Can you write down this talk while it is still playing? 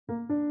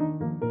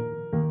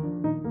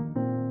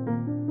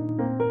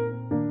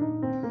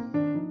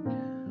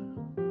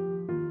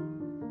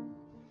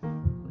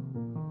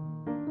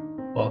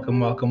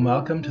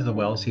Welcome to the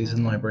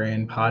Well-Seasoned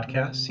Librarian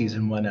podcast,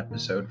 Season 1,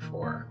 Episode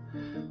 4.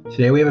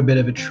 Today we have a bit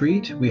of a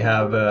treat. We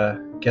have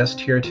a guest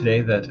here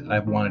today that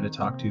I've wanted to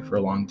talk to for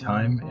a long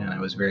time, and I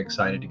was very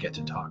excited to get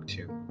to talk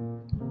to.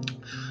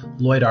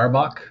 Loyd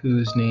Auerbach,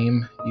 whose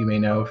name you may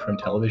know from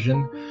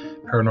television,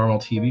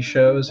 paranormal TV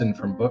shows, and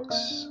from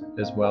books,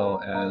 as well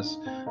as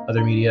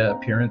other media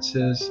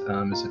appearances,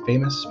 is a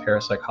famous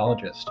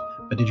parapsychologist.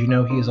 But did you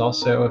know he is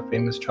also a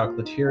famous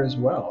chocolatier as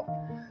well?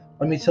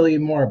 Let me tell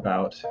you more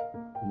about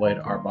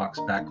Loyd Auerbach's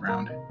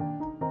background.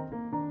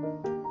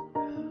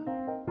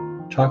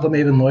 Chocolate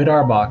maven Loyd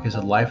Auerbach is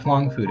a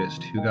lifelong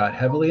foodist who got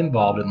heavily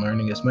involved in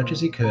learning as much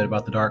as he could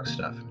about the dark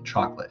stuff,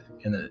 chocolate,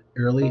 in the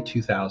early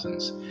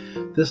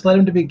 2000s. This led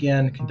him to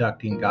begin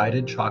conducting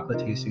guided chocolate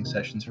tasting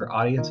sessions for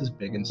audiences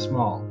big and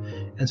small,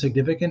 and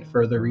significant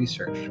further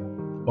research.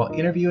 While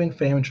interviewing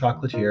famed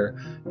chocolatier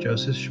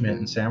Joseph Schmidt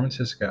in San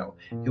Francisco,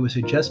 it was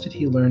suggested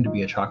he learn to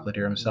be a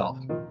chocolatier himself,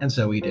 and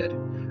so he did,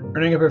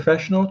 earning a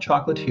professional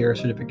chocolatier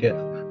certificate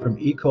from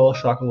École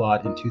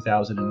Chocolat in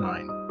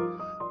 2009.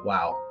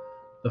 Wow.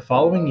 The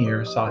following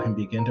year saw him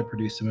begin to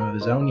produce some of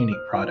his own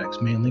unique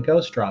products, mainly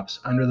ghost drops,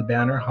 under the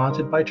banner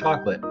Haunted by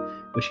Chocolate,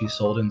 which he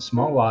sold in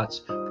small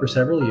lots for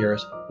several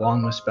years,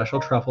 along with special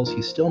truffles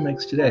he still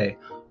makes today,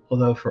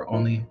 although for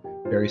only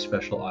very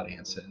special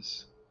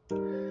audiences.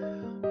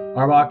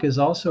 Auerbach is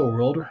also a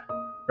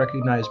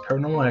world-recognized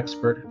paranormal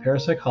expert,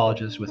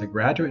 parapsychologist with a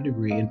graduate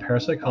degree in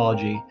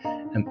parapsychology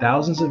and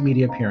thousands of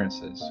media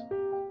appearances.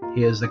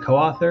 He is the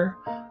co-author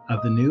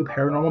of the new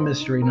paranormal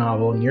mystery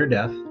novel Near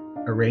Death,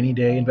 A Rainy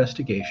Day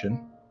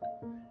Investigation,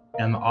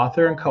 and the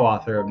author and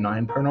co-author of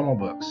 9 paranormal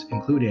books,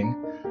 including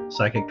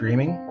Psychic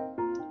Dreaming,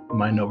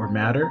 Mind Over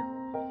Matter,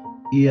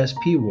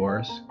 ESP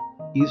Wars,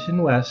 East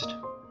and West,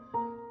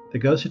 The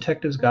Ghost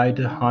Detective's Guide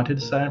to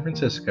Haunted San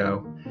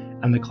Francisco,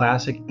 and the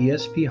classic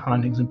ESP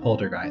Hauntings and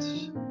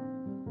Poltergeists.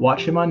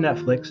 Watch him on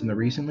Netflix in the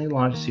recently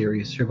launched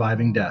series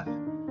Surviving Death.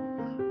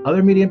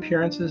 Other media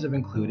appearances have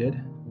included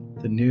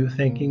the new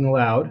Thinking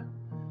Aloud,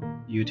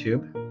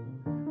 YouTube,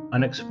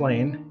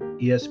 Unexplained,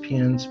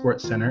 ESPN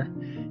SportsCenter,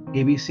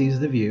 ABC's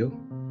The View,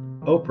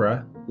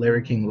 Oprah,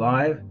 Larry King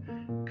Live,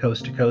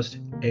 Coast to Coast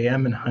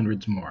AM, and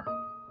hundreds more.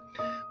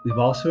 We've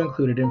also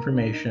included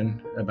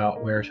information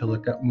about where to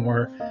look up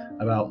more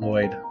about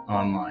Loyd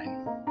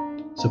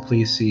online. So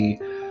please see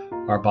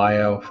our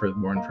bio for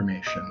more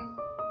information.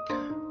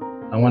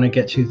 I want to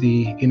get to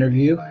the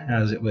interview,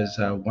 as it was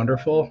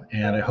wonderful,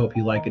 and I hope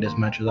you like it as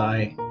much as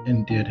I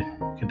did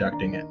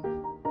conducting it.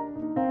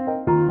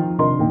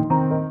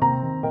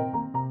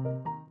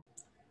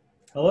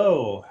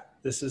 Hello,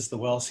 this is the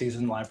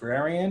Well-Seasoned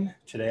Librarian.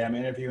 Today I'm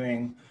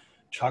interviewing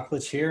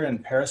chocolatier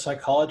and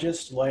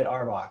parapsychologist Loyd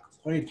Auerbach.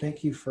 Loyd,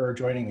 thank you for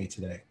joining me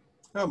today.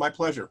 Oh, my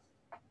pleasure.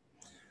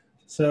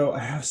 So I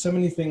have so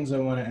many things I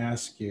want to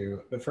ask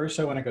you, but first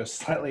I want to go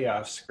slightly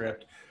off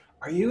script.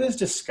 Are you as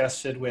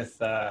disgusted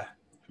with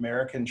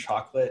American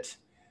chocolate?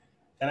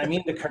 And I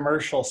mean the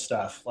commercial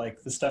stuff,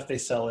 like the stuff they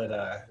sell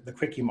at the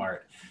Quickie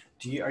Mart.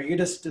 Are you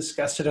just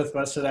disgusted with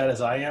most of that as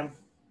I am?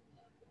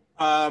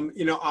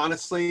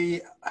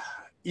 Honestly,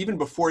 even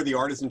before the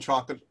artisan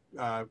chocolate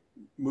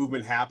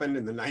movement happened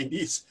in the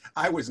 90s,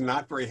 I was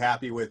not very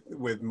happy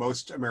with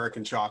most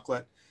American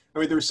chocolate. I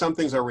mean, there were some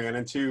things I ran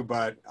into,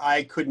 but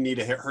I couldn't eat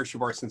a Hershey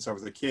bar since I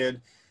was a kid,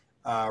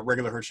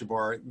 regular Hershey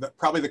bar.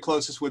 Probably the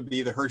closest would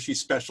be the Hershey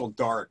Special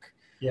Dark,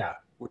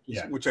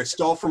 which I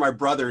stole from my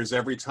brothers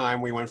every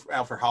time we went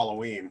out for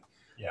Halloween.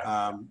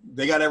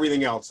 They got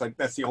everything else.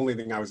 That's the only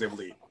thing I was able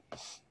to eat.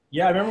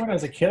 Yeah, I remember when I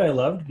was a kid, I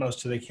loved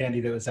most of the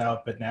candy that was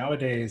out, but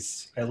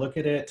nowadays I look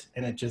at it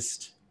and it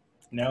just,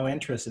 no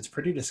interest. It's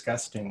pretty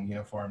disgusting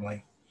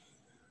uniformly.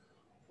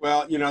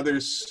 Well,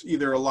 there's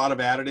either a lot of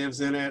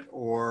additives in it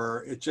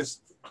or it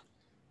just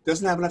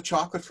doesn't have enough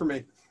chocolate for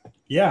me.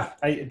 Yeah,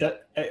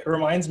 it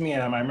reminds me,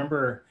 I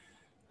remember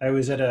I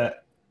was at a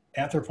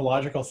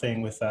anthropological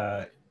thing with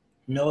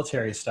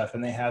military stuff,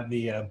 and they had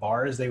the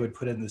bars they would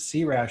put in the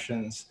sea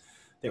rations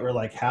that were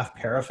like half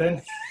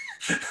paraffin.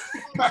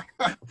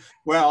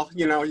 Well,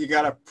 you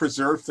got to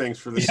preserve things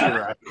for the sea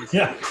rations.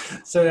 Yeah.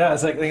 So yeah,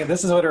 it's like,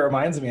 this is what it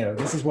reminds me of.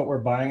 This is what we're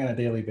buying on a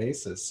daily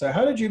basis. So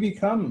how did you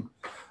become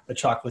a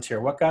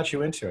chocolatier? What got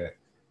you into it?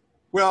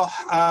 Well,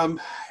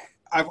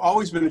 I've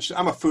always been,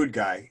 I'm a food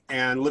guy,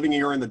 and living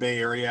here in the Bay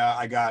Area,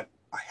 I got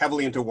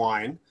heavily into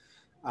wine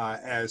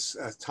as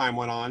time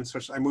went on. So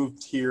I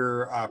moved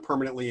here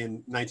permanently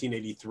in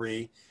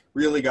 1983,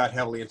 really got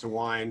heavily into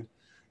wine.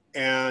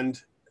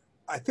 And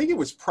I think it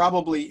was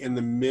probably in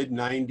the mid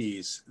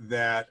 90s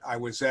that I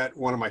was at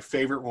one of my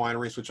favorite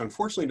wineries, which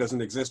unfortunately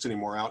doesn't exist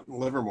anymore, out in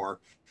Livermore.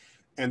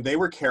 And they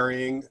were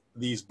carrying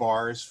these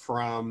bars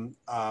from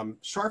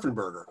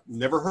Scharfenberger.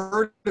 Never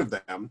heard of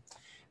them.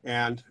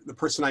 And the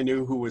person I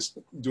knew who was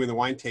doing the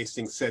wine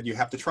tasting said, you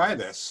have to try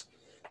this.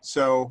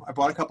 So I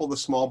bought a couple of the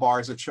small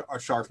bars at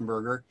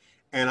Scharfenberger,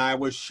 and I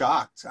was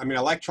shocked. I mean,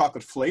 I like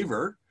chocolate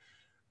flavor,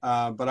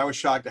 but I was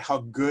shocked at how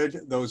good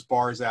those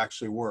bars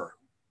actually were.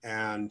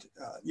 And,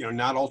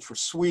 not ultra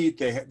sweet.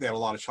 They had a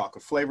lot of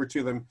chocolate flavor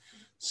to them.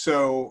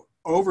 So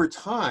over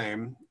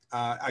time,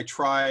 I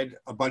tried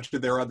a bunch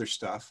of their other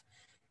stuff.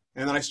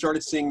 And then I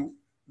started seeing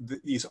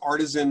these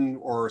artisan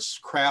or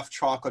craft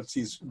chocolates,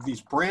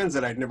 these brands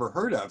that I'd never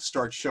heard of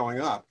start showing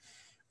up,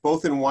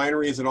 both in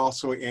wineries and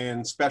also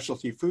in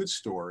specialty food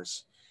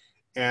stores.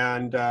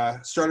 And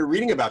started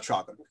reading about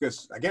chocolate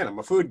because, again, I'm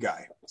a food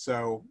guy.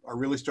 So I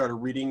really started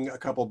reading a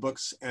couple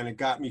books, and it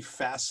got me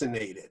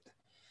fascinated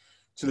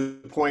to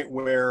the point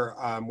where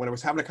when I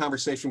was having a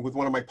conversation with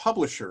one of my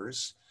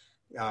publishers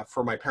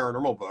for my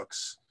paranormal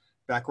books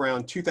back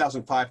around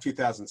 2005,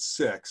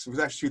 2006, it was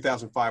actually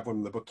 2005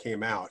 when the book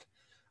came out.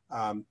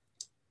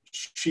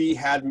 She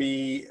had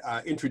me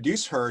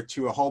introduce her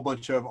to a whole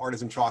bunch of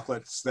artisan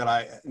chocolates that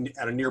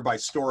at a nearby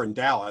store in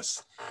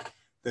Dallas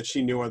that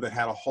she knew of that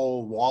had a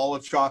whole wall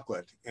of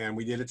chocolate. And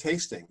we did a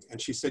tasting. And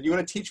she said, you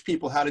want to teach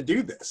people how to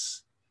do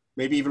this?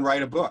 Maybe even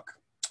write a book.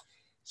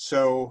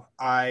 So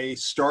I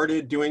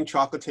started doing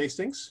chocolate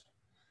tastings.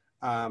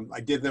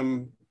 I did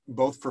them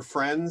both for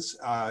friends,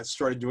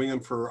 started doing them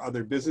for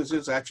other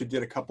businesses. I actually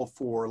did a couple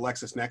for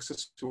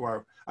LexisNexis, who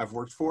I've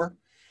worked for.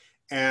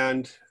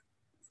 And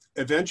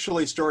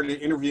eventually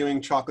started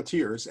interviewing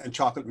chocolatiers and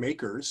chocolate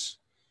makers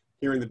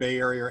here in the Bay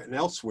Area and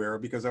elsewhere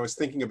because I was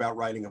thinking about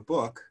writing a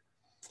book.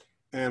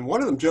 And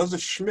one of them, Joseph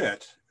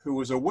Schmidt, who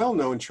was a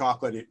well-known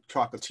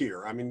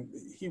chocolatier. I mean,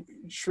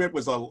 Schmidt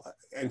was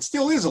and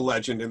still is a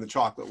legend in the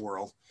chocolate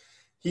world.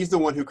 He's the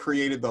one who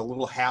created the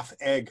little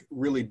half-egg,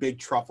 really big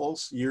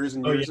truffles years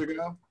and years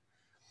ago.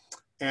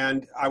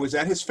 And I was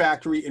at his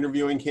factory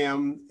interviewing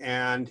him,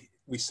 and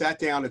we sat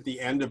down at the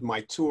end of my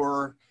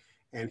tour,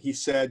 and he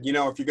said, you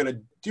know, if you're going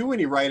to do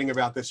any writing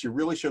about this, you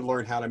really should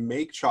learn how to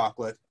make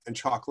chocolate and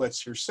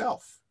chocolates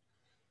yourself.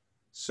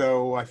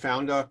 So I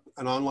found an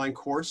online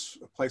course,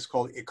 a place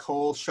called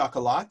École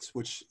Chocolat,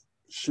 which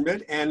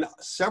Schmidt and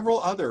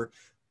several other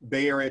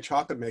Bay Area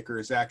chocolate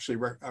makers actually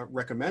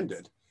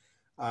recommended.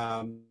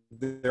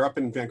 They're up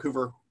in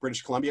Vancouver,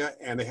 British Columbia,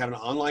 and they had an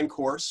online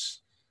course,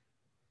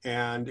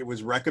 and it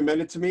was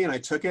recommended to me, and I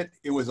took it.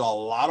 It was a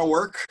lot of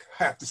work,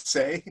 I have to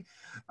say,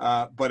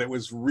 but it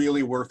was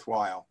really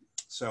worthwhile.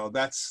 So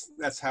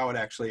that's how it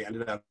actually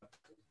ended up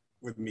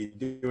with me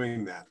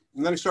doing that.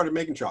 And then I started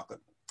making chocolate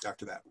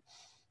after that.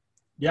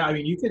 Yeah, I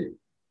mean, you could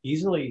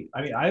easily,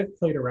 I mean, I've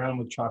played around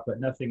with chocolate.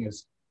 Nothing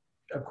is,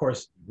 of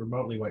course,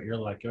 remotely what you're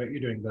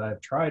doing, but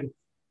I've tried,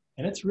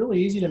 and it's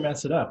really easy to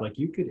mess it up. Like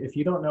you could, if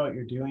you don't know what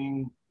you're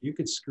doing, you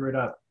could screw it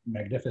up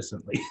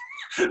magnificently.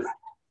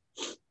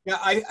 Yeah,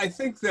 I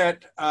think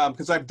that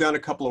because I've done a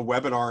couple of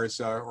webinars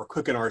or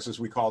cookinars, as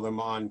we call them,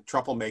 on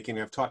truffle making.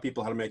 I've taught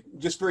people how to make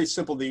just very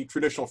simple, the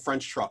traditional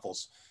French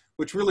truffles,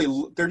 which really,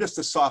 they're just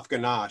a soft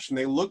ganache, and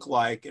they look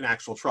like an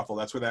actual truffle.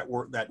 That's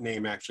where that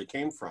name actually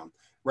came from,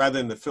 rather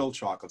than the filled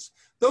chocolates.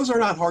 Those are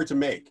not hard to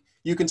make.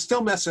 You can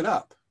still mess it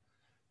up,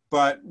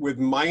 but with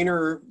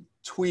minor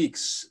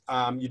tweaks,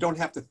 you don't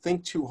have to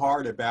think too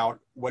hard about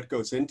what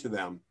goes into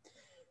them.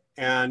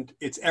 And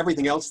it's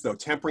everything else, though.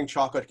 Tempering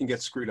chocolate can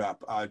get screwed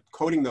up.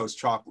 Coating those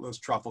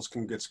truffles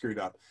can get screwed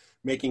up.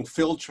 Making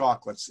filled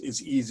chocolates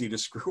is easy to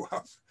screw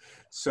up.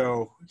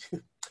 So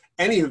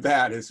any of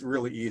that is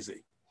really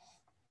easy.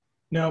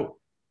 Now,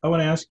 I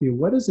want to ask you,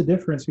 what is the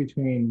difference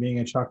between being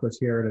a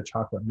chocolatier and a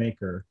chocolate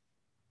maker?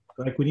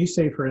 Like when you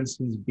say, for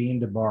instance, bean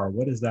to bar,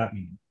 what does that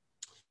mean?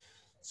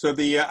 So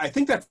I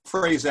think that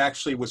phrase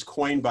actually was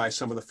coined by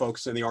some of the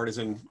folks in the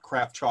artisan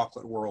craft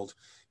chocolate world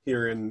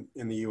here in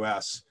the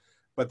US.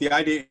 But the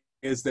idea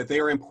is that they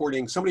are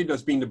importing, somebody who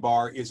does bean to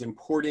bar is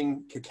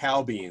importing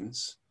cacao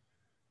beans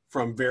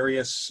from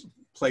various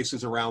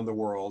places around the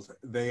world.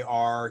 They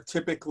are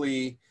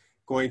typically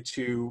going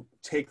to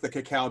take the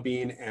cacao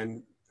bean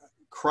and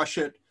crush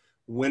it,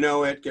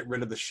 winnow it, get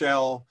rid of the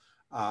shell,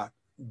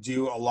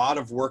 do a lot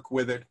of work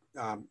with it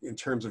in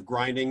terms of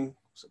grinding.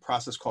 It's a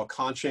process called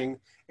conching,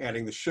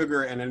 adding the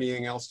sugar and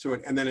anything else to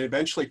it, and then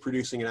eventually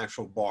producing an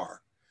actual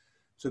bar.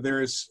 So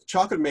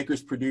chocolate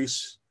makers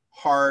produce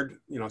hard,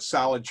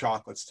 solid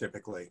chocolates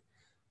typically.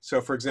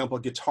 So for example,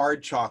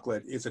 Guittard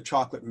Chocolate is a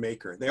chocolate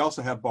maker. They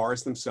also have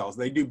bars themselves.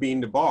 They do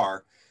bean to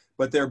bar,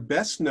 but they're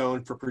best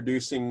known for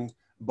producing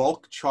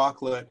bulk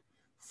chocolate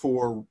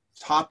for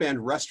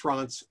top-end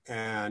restaurants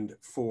and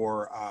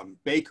for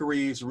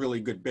bakeries,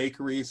 really good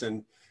bakeries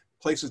and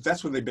places.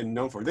 That's what they've been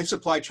known for. They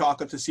supply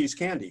chocolate to See's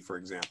Candy, for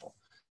example.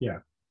 Yeah.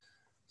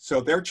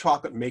 So they're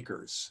chocolate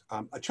makers.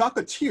 A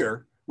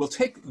chocolatier will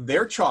take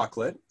their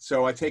chocolate.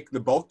 So I take the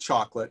bulk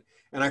chocolate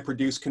and I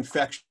produce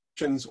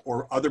confections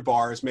or other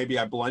bars. Maybe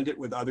I blend it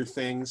with other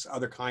things,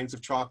 other kinds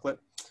of chocolate.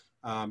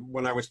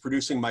 When I was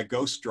producing my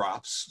ghost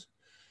drops,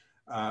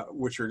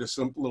 which are just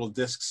some little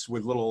discs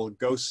with little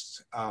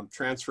ghost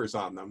transfers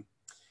on them,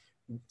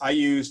 I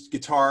used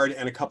Guittard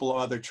and a couple of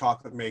other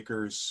chocolate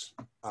makers'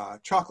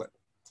 chocolate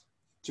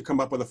to come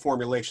up with a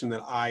formulation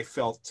that I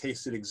felt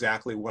tasted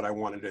exactly what I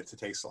wanted it to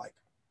taste like.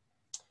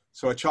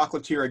 So a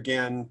chocolatier,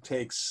 again,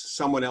 takes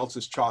someone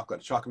else's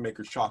chocolate, a chocolate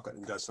maker's chocolate,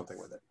 and does something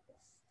with it.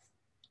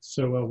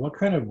 So what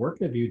kind of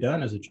work have you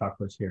done as a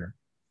chocolatier?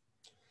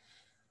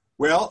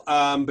 Well,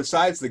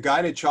 besides the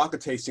guided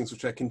chocolate tastings,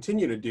 which I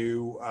continue to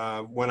do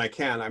when I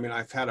can, I mean,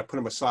 I've had to put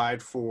them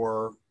aside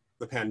for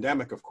the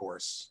pandemic, of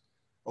course,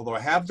 although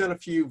I have done a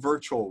few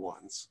virtual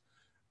ones.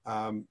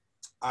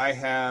 I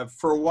have,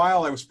 for a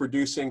while I was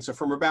producing, so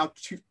from about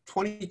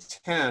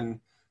 2010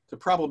 to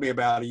probably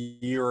about a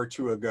year or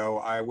two ago,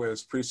 I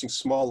was producing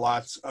small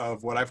lots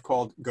of what I've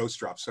called ghost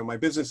drops. So my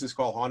business is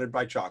called Haunted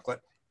by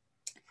Chocolate.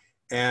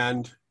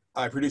 And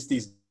I produce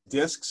these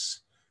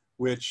discs,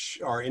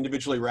 which are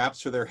individually wrapped,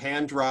 so they're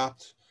hand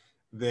dropped.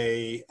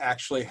 They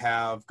actually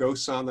have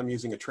ghosts on them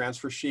using a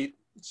transfer sheet.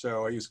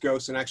 So I use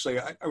ghosts, and actually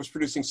I was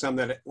producing some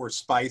that were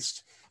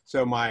spiced.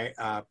 So my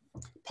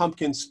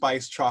pumpkin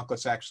spice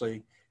chocolates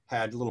actually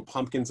had little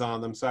pumpkins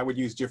on them. So I would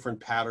use different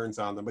patterns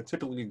on them, but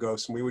typically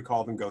ghosts, and we would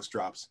call them ghost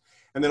drops.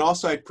 And then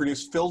also I'd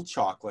produce filled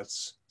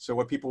chocolates. So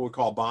what people would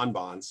call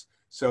bonbons.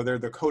 So they're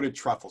the coated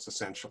truffles,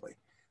 essentially,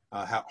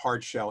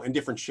 hard shell in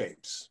different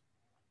shapes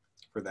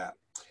for that.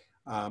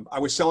 I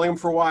was selling them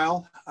for a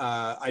while.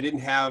 I didn't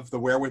have the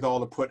wherewithal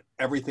to put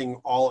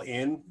everything all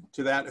in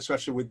to that,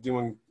 especially with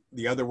doing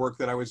the other work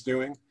that I was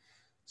doing.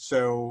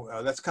 So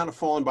that's kind of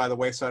fallen by the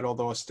wayside,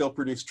 although I still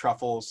produce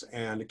truffles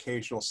and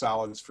occasional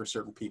salads for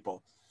certain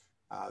people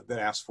that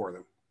ask for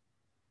them.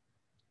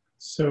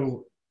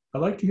 So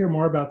I'd like to hear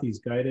more about these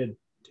guided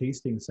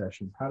tasting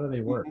sessions. How do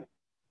they work?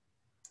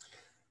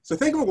 So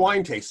think of a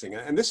wine tasting,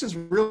 and this is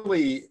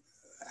really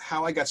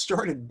how I got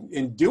started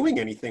in doing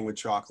anything with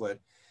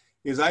chocolate,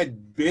 is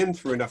I'd been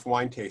through enough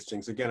wine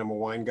tastings. Again, I'm a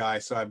wine guy,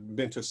 so I've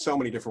been to so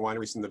many different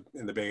wineries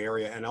in the Bay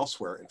Area and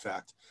elsewhere, in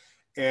fact,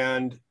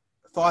 and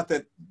thought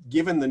that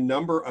given the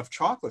number of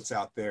chocolates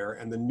out there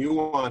and the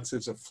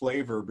nuances of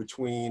flavor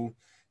between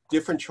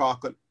different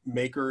chocolate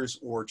makers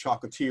or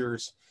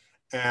chocolatiers,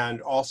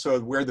 and also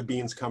where the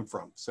beans come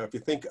from. So if you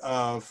think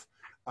of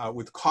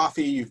with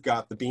coffee, you've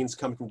got the beans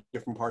come from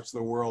different parts of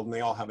the world, and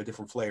they all have a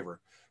different flavor.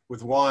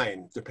 With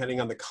wine,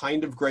 depending on the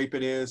kind of grape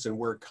it is and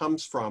where it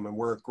comes from and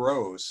where it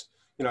grows,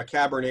 you know, a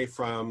Cabernet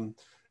from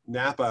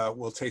Napa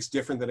will taste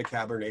different than a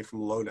Cabernet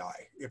from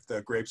Lodi if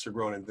the grapes are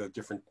grown in the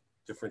different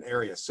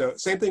areas. So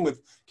same thing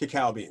with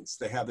cacao beans.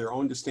 They have their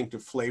own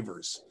distinctive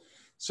flavors.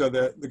 So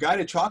the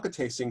guided chocolate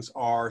tastings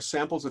are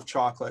samples of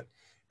chocolate,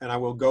 and I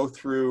will go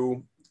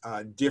through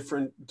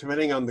different,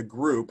 depending on the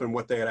group and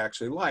what they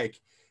actually like,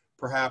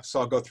 perhaps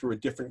I'll go through a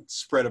different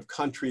spread of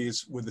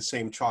countries with the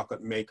same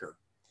chocolate maker.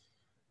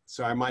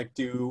 So I might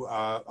do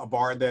a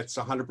bar that's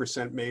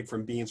 100% made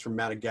from beans from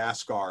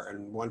Madagascar,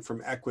 and one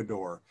from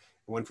Ecuador,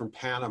 and one from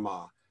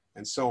Panama,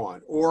 and so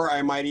on. Or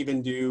I might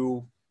even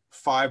do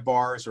 5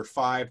 bars or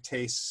 5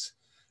 tastes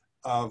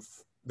of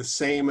the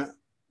same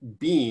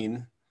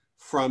bean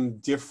from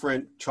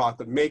different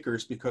chocolate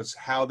makers, because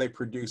how they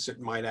produce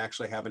it might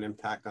actually have an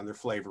impact on their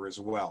flavor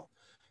as well.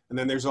 And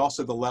then there's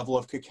also the level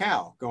of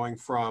cacao, going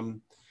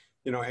from,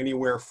 you know,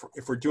 anywhere,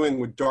 if we're doing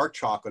with dark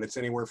chocolate, it's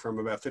anywhere from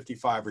about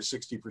 55 or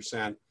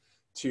 60%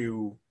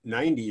 to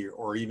 90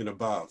 or even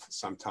above,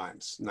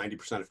 sometimes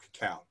 90% of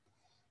cacao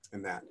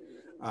in that.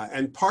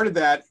 And part of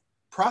that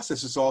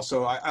process is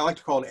also, I like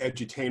to call it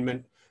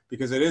edutainment,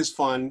 because it is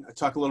fun. I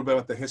talk a little bit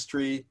about the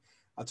history.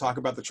 I'll talk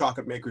about the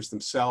chocolate makers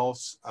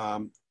themselves.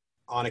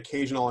 On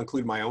occasion, I'll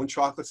include my own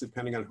chocolates,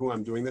 depending on who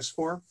I'm doing this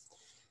for,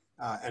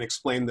 and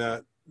explain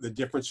the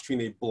difference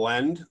between a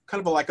blend,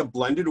 kind of like a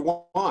blended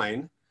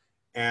wine,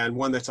 and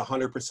one that's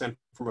 100%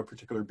 from a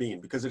particular bean,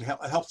 because it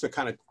helps to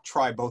kind of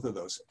try both of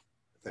those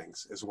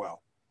things as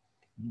well.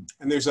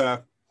 And there's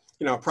a,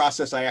 you know, a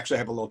process. I actually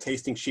have a little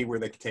tasting sheet where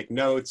they can take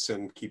notes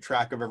and keep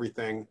track of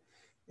everything.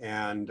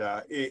 And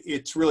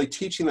it's really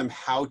teaching them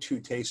how to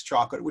taste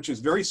chocolate, which is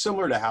very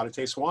similar to how to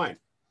taste wine,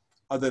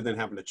 other than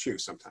having to chew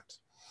sometimes.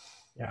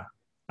 Yeah,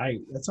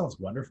 that sounds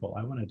wonderful.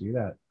 I want to do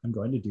that. I'm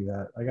going to do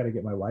that. I got to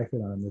get my wife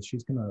in on this.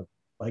 She's going to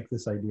like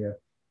this idea.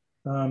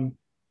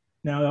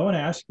 Now, I want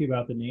to ask you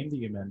about the name that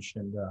you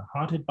mentioned,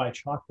 Haunted by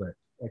Chocolate.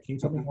 Can you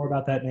tell me more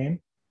about that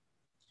name?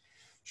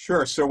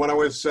 Sure. So when I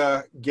was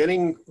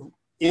getting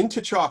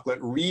into chocolate,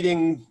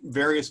 reading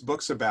various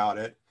books about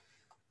it,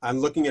 I'm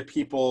looking at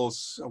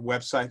people's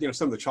websites, you know,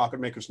 some of the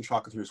chocolate makers and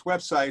chocolatiers'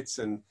 websites,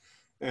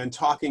 and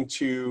talking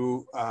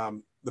to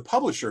the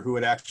publisher who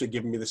had actually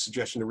given me the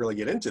suggestion to really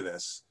get into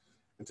this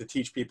and to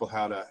teach people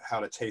how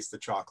to taste the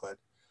chocolate.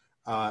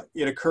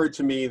 It occurred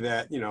to me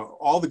that, you know,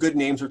 all the good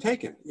names were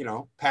taken, you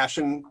know,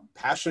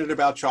 passionate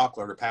about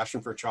chocolate, or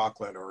passion for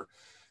chocolate, or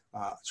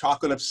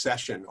chocolate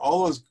obsession.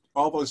 All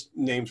those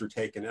names were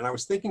taken. And I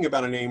was thinking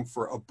about a name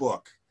for a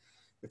book,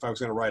 if I was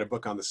going to write a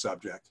book on the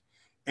subject.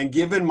 And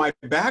given my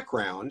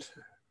background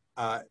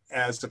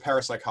as a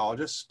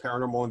parapsychologist,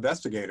 paranormal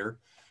investigator,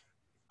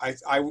 I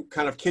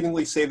kind of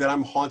kiddingly say that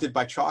I'm haunted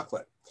by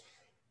chocolate.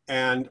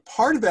 And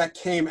part of that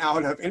came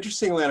out of,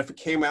 interestingly enough, it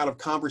came out of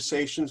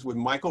conversations with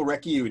Michael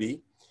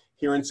Recchiuti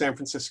here in San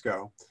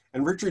Francisco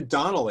and Richard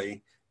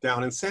Donnelly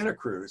down in Santa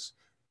Cruz,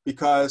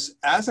 because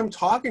as I'm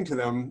talking to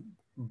them,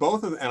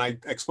 both of them, and I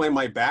explain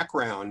my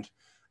background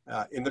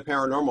in the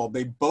paranormal,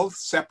 they both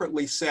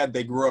separately said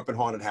they grew up in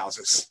haunted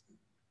houses.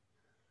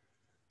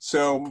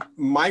 So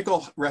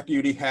Michael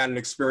Recchiuti had an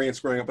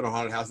experience growing up in a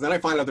haunted house. Then I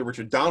find out that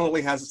Richard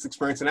Donnelly has this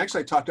experience. And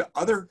actually I talked to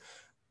other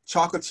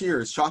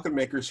chocolatiers, chocolate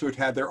makers, who had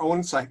had their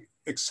own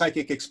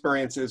psychic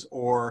experiences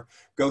or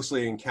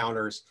ghostly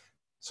encounters.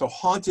 So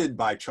haunted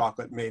by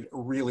chocolate made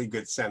really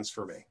good sense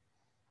for me.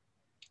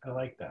 I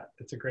like that.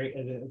 It's a great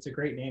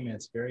name, and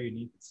it's very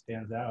unique. It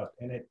stands out,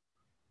 and it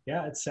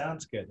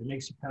sounds good. It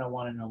makes you kind of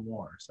want to know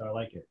more. So I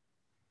like it.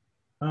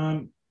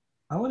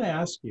 I want to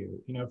ask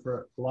you,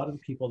 for a lot of the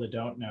people that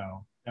don't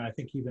know, and I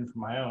think even for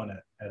my own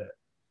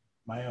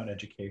my own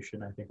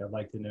education, I think I'd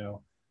like to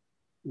know,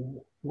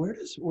 where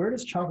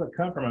does chocolate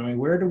come from? I mean,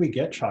 where do we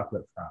get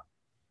chocolate from?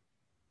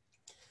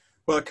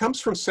 Well, it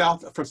comes from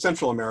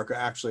Central America,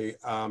 actually.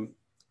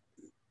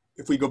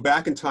 If we go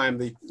back in time,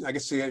 the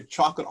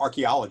chocolate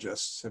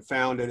archaeologists have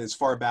found it as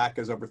far back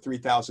as over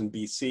 3000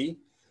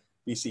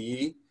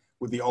 BCE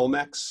with the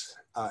Olmecs,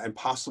 and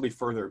possibly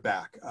further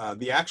back.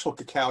 The actual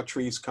cacao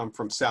trees come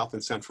from South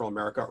and Central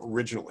America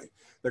originally.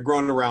 They're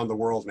grown around the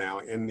world now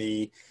in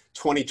the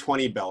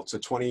 20-20 belt, so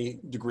 20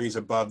 degrees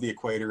above the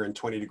equator and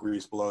 20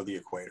 degrees below the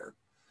equator.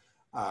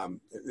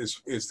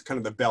 Is kind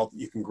of the belt that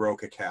you can grow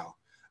cacao.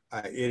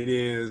 It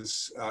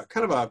is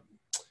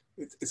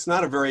it's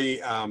not a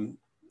very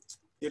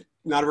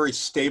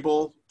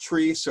stable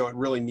tree, so it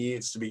really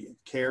needs to be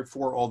cared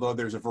for, although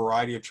there's a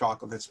variety of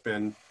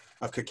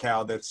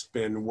cacao that's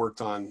been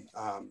worked on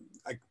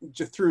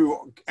just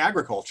through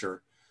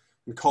agriculture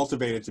and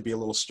cultivated to be a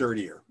little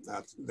sturdier.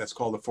 That's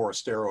called the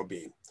Forastero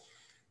bean,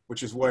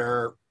 which is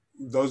where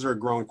those are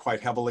grown quite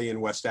heavily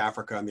in West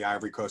Africa and the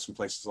Ivory Coast and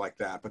places like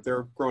that, but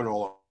they're grown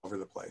all over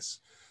the place.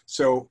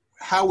 So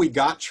how we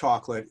got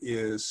chocolate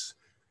is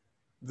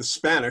the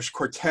Spanish.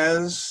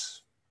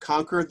 Cortez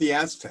conquered the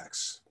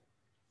Aztecs.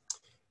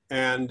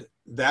 And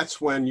that's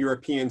when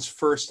Europeans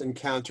first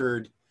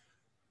encountered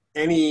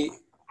any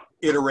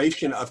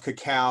iteration of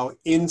cacao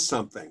in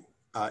something.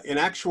 In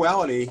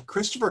actuality,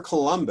 Christopher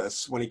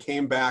Columbus, when he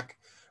came back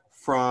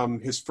from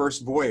his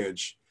first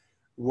voyage,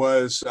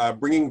 was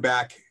bringing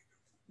back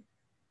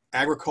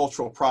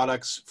agricultural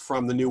products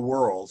from the New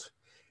World,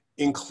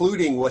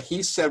 including what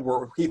he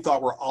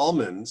thought were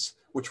almonds,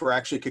 which were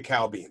actually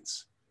cacao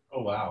beans.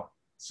 Oh, wow.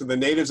 So the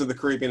natives of the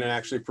Caribbean had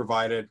actually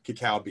provided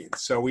cacao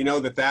beans. So we know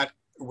that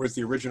was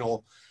the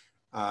original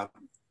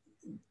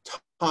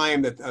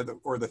time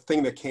or the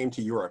thing that came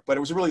to Europe. But it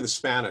was really the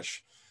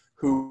Spanish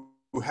who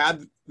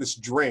had this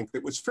drink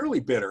that was fairly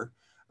bitter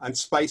and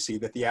spicy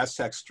that the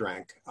Aztecs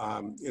drank.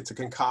 It's a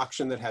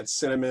concoction that had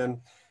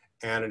cinnamon,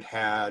 and it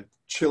had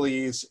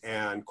chilies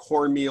and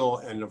cornmeal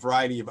and a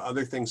variety of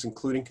other things,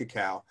 including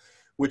cacao,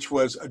 which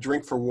was a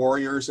drink for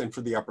warriors and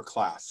for the upper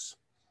class.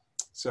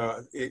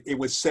 So it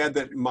was said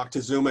that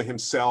Moctezuma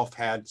himself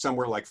had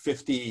somewhere like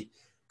 50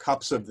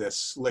 cups of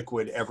this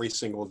liquid every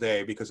single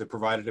day because it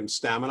provided him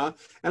stamina,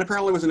 and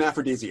apparently was an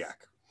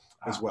aphrodisiac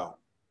as well.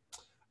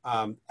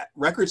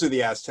 Records of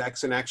the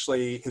Aztecs, and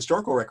actually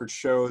historical records,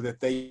 show that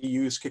they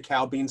used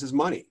cacao beans as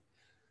money.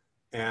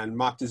 And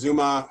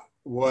Moctezuma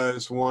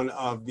was one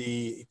of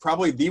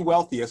probably the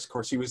wealthiest. Of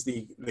course, he was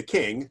the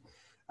king.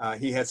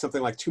 He had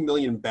something like 2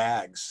 million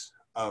bags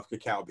of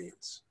cacao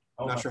beans.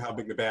 I'm not sure how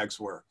big the bags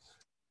were,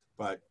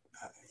 but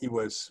he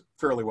was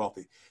fairly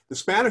wealthy. The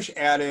Spanish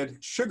added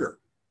sugar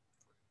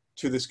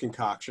to this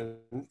concoction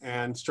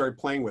and started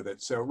playing with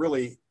it. So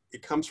really,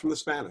 it comes from the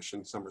Spanish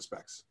in some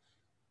respects.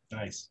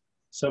 Nice.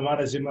 So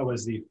Moctezuma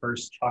was the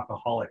first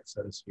chocoholic,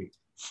 so to speak.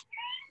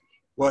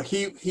 Well,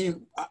 he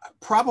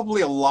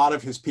probably a lot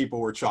of his people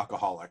were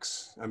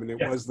chocoholics. I mean,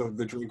 it was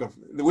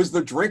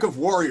the drink of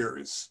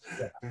warriors.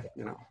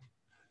 Yeah.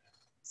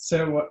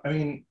 So, I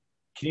mean,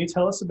 can you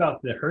tell us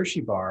about the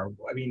Hershey bar?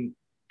 I mean,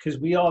 because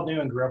we all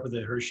knew and grew up with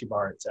the Hershey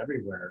bar. It's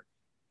everywhere.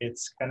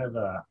 It's kind of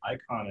an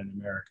icon in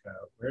America.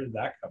 Where did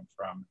that come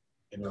from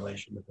in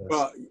relation to this?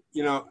 Well,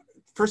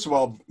 first of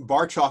all,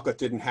 bar chocolate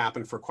didn't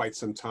happen for quite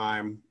some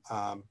time,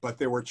 but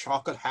there were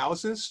chocolate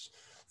houses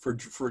for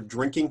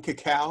drinking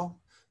cacao.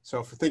 So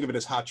if you think of it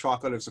as hot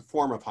chocolate, it's a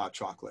form of hot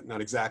chocolate,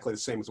 not exactly the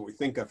same as what we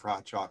think of for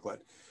hot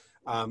chocolate.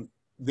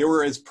 There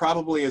were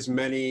probably as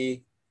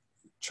many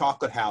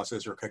chocolate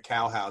houses or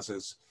cacao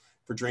houses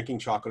for drinking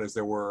chocolate as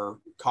there were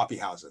coffee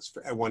houses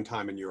at one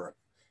time in Europe.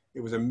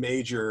 It was a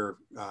major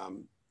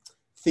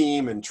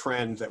theme and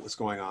trend that was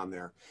going on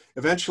there.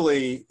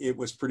 Eventually, it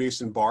was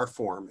produced in bar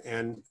form,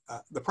 and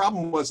the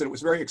problem was that it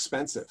was very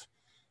expensive.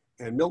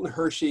 And Milton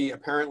Hershey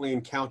apparently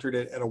encountered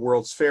it at a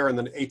World's Fair in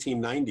the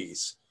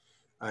 1890s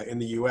in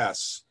the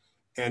US,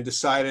 and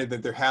decided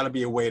that there had to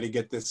be a way to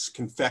get this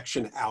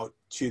confection out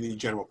to the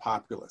general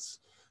populace.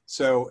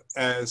 So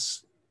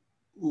as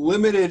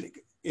limited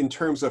in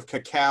terms of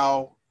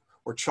cacao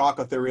or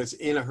chocolate there is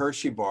in a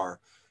Hershey bar,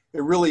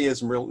 it really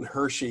is Milton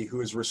Hershey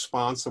who is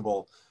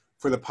responsible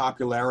for the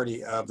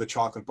popularity of the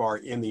chocolate bar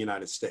in the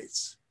United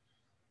States.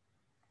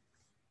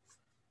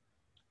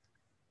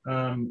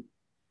 And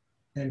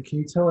can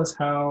you tell us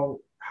how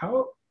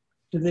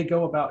do they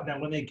go about, now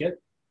when they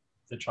get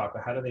the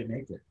chocolate, how do they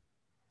make it?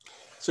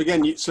 So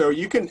again, you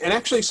can, and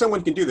actually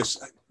someone can do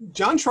this.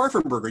 John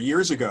Scharfenberger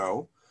years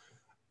ago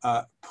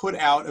put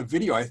out a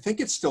video, I think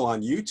it's still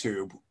on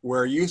YouTube,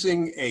 where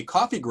using a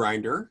coffee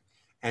grinder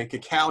and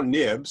cacao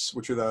nibs,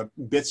 which are the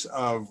bits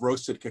of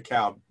roasted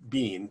cacao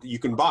bean that you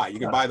can buy. You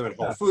can buy them at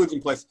Whole Foods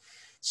and places.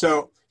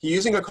 So he's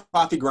using a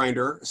coffee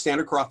grinder, a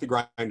standard coffee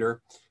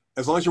grinder,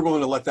 as long as you're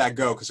willing to let that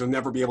go, because he'll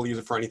never be able to use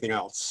it for anything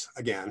else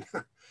again.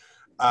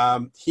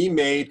 He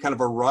made kind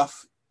of a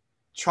rough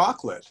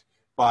chocolate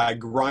by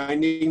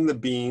grinding the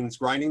beans,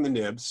 grinding the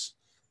nibs,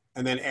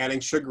 and then adding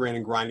sugar in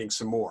and grinding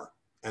some more.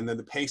 And then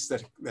the paste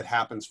that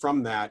happens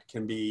from that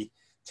can be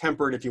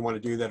tempered if you want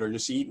to do that, or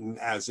just eaten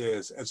as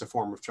is, as a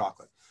form of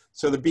chocolate.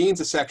 So the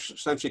beans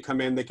essentially come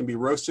in, they can be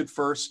roasted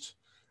first.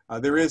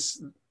 There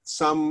is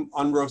some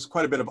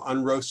quite a bit of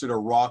unroasted or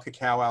raw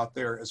cacao out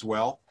there as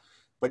well,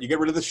 but you get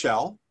rid of the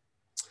shell.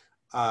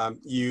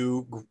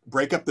 You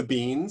break up the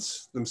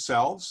beans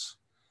themselves,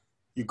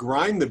 you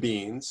grind the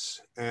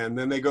beans, and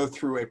then they go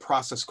through a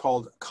process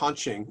called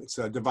conching. It's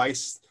a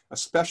device, a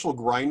special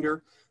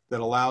grinder that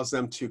allows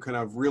them to kind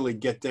of really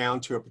get down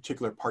to a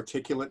particular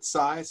particulate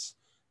size.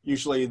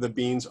 Usually the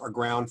beans are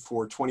ground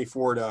for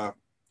 24 to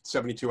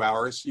 72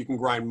 hours. You can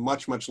grind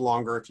much, much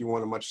longer if you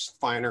want a much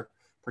finer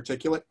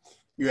particulate.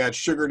 You add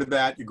sugar to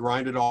that, you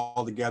grind it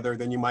all together,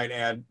 then you might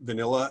add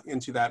vanilla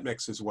into that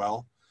mix as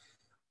well.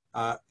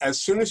 As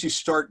soon as you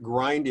start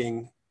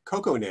grinding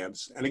cocoa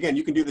nibs, and again,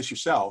 you can do this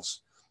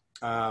yourselves,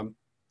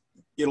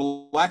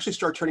 it'll actually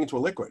start turning into a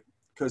liquid,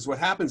 because what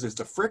happens is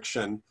the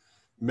friction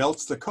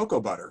melts the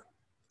cocoa butter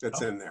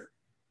that's in there,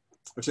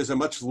 which is a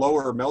much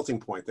lower melting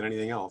point than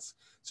anything else.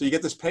 So you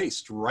get this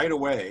paste right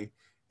away,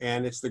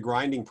 and it's the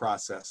grinding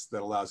process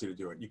that allows you to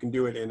do it. You can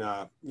do it in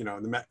a,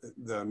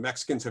 the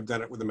Mexicans have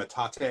done it with a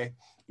metate,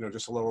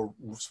 just a little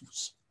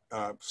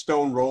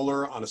stone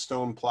roller on a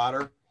stone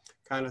platter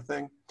kind of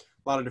thing.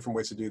 A lot of different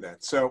ways to do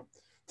that. So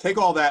take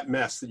all that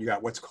mess that you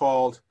got, what's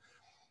called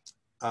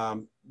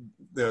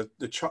the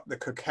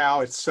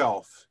cacao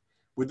itself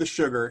with the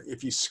sugar.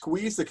 If you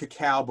squeeze the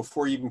cacao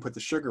before you even put the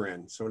sugar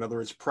in, so in other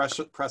words, press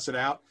it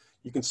out,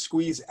 you can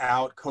squeeze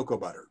out cocoa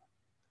butter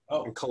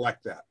and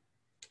collect that.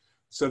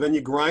 So then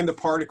you grind the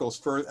particles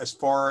for as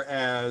far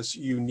as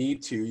you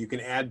need to. You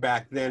can add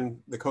back then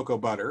the cocoa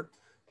butter,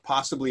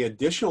 possibly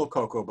additional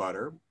cocoa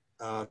butter.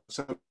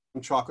 Some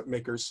chocolate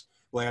makers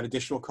will add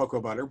additional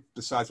cocoa butter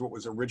besides what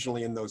was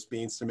originally in those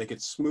beans to make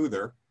it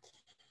smoother.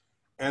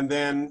 And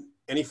then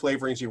any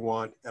flavorings you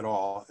want at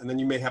all. And then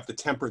you may have to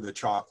temper the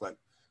chocolate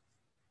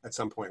at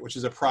some point, which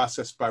is a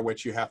process by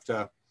which you have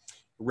to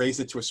raise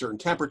it to a certain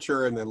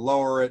temperature and then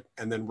lower it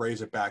and then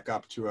raise it back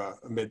up to a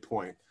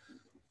midpoint,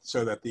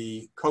 so that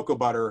the cocoa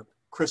butter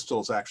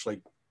crystals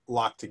actually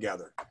lock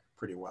together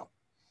pretty well.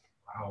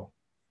 Wow.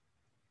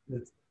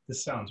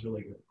 This sounds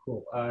really good.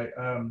 Cool.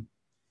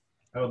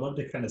 I would love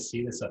to kind of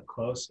see this up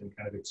close and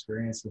kind of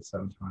experience this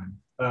sometime.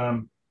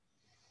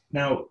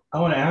 Now, I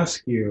want to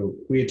ask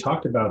you, we had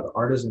talked about the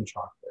artisan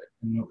chocolate,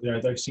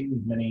 and I've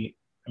seen many,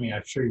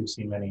 I'm sure you've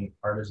seen many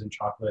artisan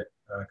chocolate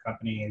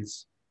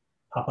companies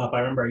pop up. I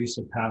remember I used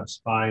to pass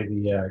by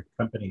the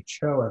company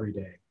Cho every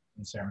day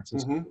in San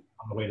Francisco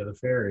on the way to the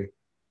ferry.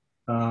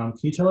 Can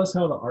you tell us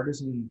how the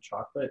artisan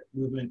chocolate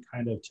movement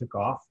kind of took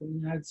off in the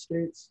United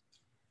States?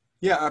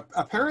 Yeah,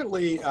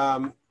 apparently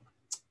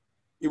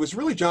it was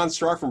really John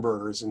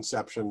Strauffenberger's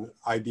inception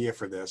idea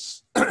for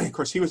this. Of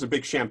course, he was a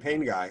big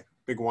champagne guy,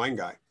 big wine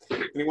guy,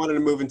 and he wanted to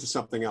move into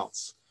something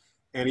else.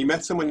 And he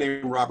met someone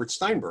named Robert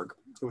Steinberg,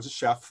 who was a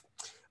chef.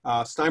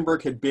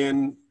 Steinberg had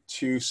been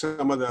to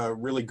some of the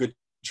really good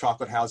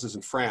chocolate houses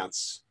in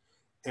France.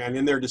 And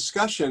in their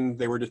discussion,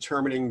 they were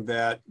determining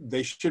that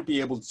they should be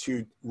able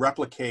to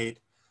replicate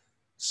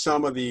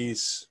some of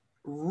these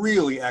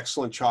really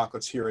excellent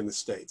chocolates here in the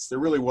States. There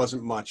really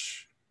wasn't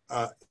much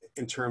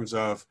in terms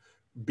of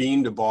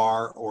bean to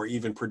bar or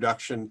even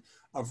production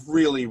of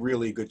really,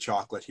 really good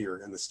chocolate here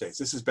in the States.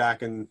 This is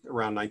back in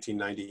around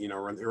 1990,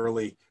 around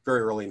the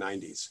very early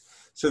 90s.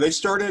 So they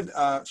started,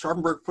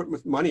 Scharfenberg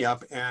put money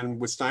up, and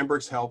with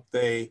Steinberg's help,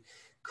 they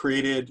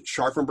created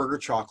Scharfenberger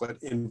chocolate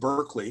in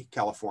Berkeley,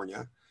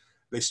 California.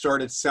 They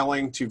started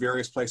selling to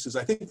various places.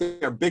 I think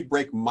their big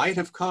break might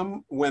have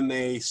come when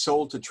they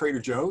sold to Trader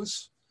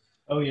Joe's.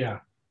 Oh, yeah.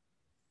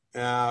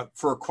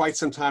 For quite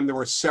some time, there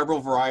were several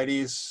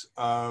varieties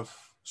of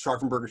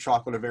Scharfenberger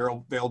chocolate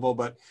available,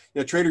 but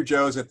Trader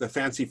Joe's at the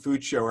fancy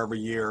food show every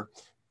year,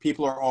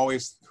 people are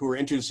always, who are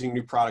introducing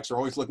new products, are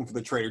always looking for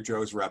the Trader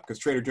Joe's rep, because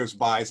Trader Joe's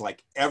buys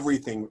like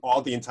everything,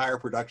 all the entire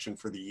production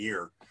for the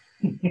year.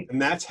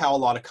 And that's how a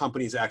lot of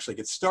companies actually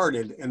get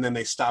started, and then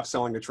they stop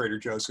selling to Trader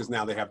Joe's because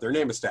now they have their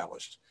name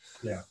established.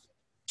 Yeah.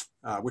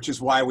 Which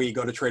is why we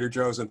go to Trader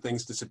Joe's and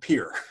things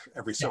disappear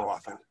every so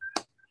often.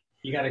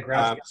 You got to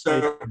grasp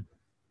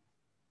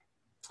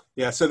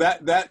Yeah, so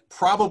that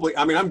probably,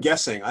 I'm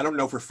guessing, I don't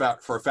know for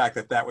a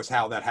fact that was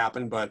how that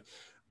happened, but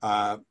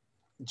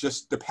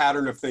just the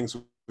pattern of things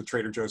with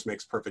Trader Joe's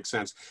makes perfect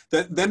sense.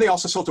 Then they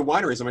also sold to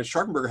wineries.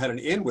 Scharfenberger had an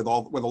inn with a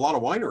lot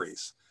of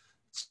wineries.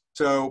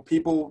 So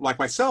people like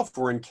myself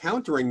were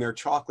encountering their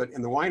chocolate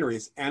in the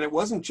wineries, and it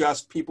wasn't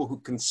just people who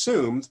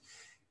consumed,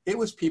 it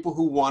was people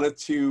who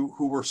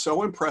who were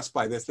so impressed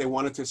by this, they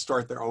wanted to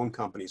start their own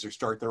companies or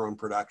start their own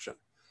production.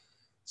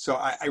 So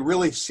I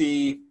really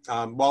see,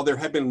 while there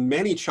have been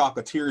many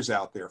chocolatiers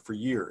out there for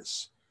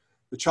years,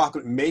 the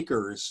chocolate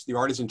makers, the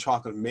artisan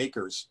chocolate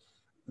makers,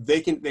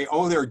 they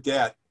owe their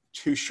debt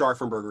to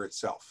Scharfenberger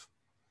itself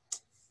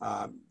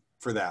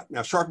for that.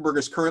 Now, Scharfenberger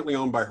is currently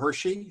owned by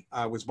Hershey,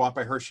 was bought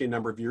by Hershey a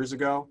number of years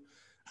ago.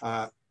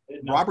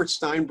 Robert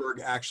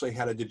Steinberg actually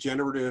had a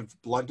degenerative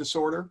blood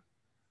disorder,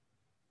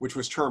 which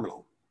was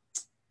terminal.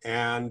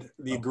 And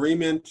the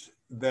agreement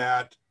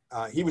that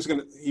he was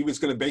going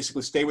to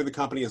basically stay with the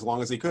company as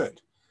long as he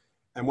could.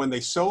 And when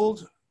they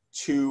sold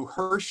to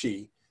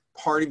Hershey,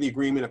 part of the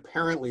agreement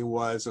apparently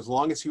was as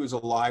long as he was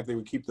alive, they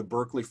would keep the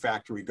Berkeley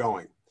factory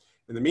going.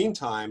 In the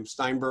meantime,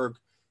 Steinberg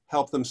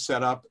helped them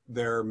set up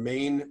their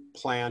main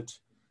plant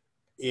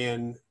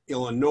in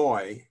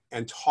Illinois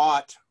and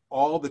taught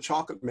all the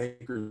chocolate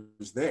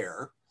makers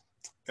there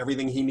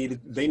everything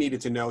they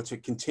needed to know to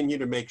continue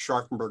to make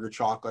Scharfenberger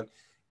chocolate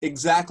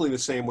exactly the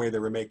same way they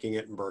were making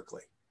it in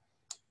Berkeley.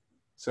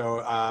 So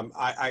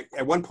I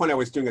at one point I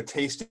was doing a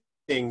tasting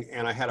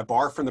and I had a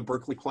bar from the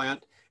Berkeley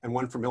plant and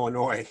one from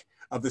Illinois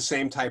of the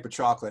same type of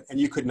chocolate, and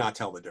you could not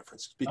tell the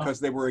difference because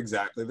they were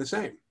exactly the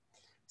same.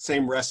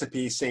 Same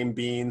recipe, same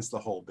beans, the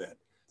whole bit,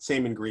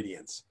 same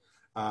ingredients.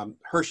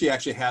 Hershey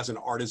actually has an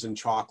artisan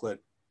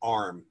chocolate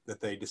arm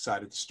that they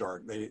decided to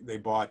start. They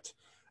bought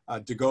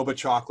Dagoba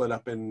chocolate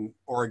up in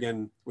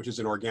Oregon, which is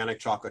an organic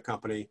chocolate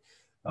company.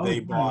 They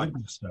bought, I love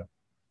their stuff.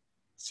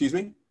 Excuse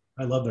me?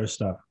 I love their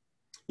stuff.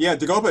 Yeah,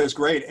 Dagoba is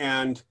great.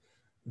 And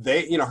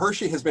they,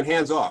 Hershey has been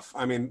hands off.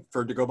 I mean,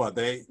 for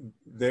Dagoba,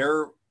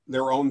 they're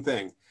their own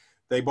thing.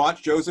 They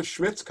bought Joseph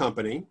Schmidt's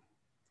company.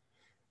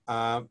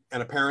 And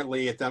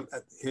apparently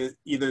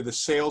either the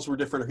sales were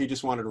different or he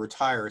just wanted to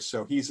retire.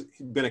 So he's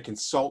been a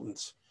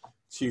consultant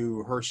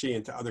to Hershey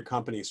and to other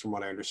companies from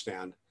what I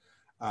understand.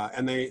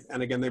 And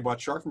again, they bought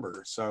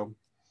Scharfenberger. So,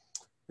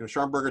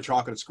 Scharfenberger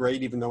chocolate is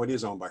great, even though it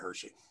is owned by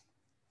Hershey.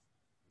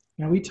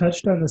 Now, we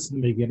touched on this in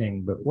the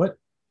beginning, but what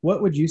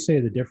would you say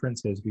the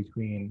difference is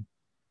between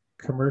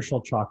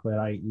commercial chocolate,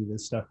 i.e. the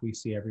stuff we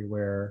see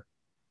everywhere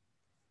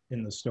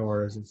in the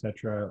stores,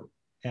 etc.,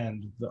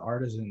 and the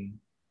artisan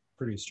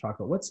produced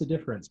chocolate? What's the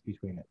difference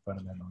between it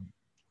fundamentally?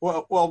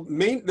 Well,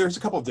 there's a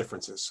couple of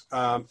differences.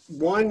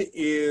 One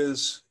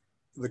is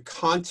the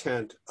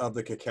content of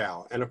the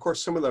cacao. And of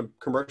course, some of the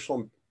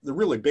the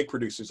really big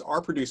producers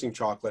are producing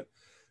chocolate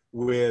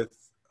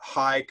with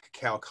high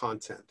cacao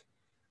content.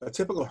 A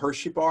typical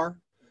Hershey bar,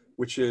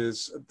 which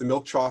is the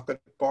milk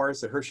chocolate bars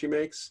that Hershey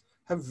makes,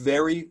 have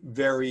very,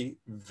 very,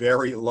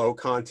 very low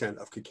content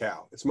of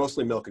cacao. It's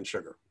mostly milk and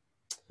sugar.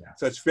 Yeah.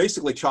 So it's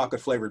basically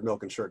chocolate flavored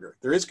milk and sugar.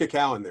 There is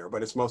cacao in there,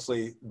 but it's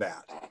mostly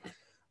that.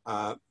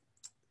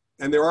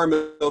 And there are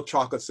milk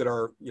chocolates that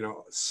are,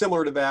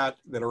 similar to that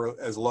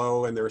are as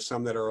low, and there are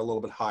some that are a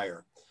little bit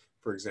higher,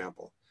 for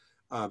example.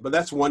 But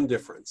that's one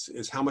difference,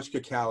 is how much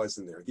cacao is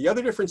in there. The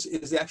other difference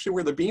is actually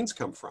where the beans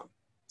come from.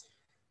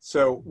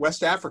 So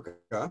West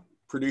Africa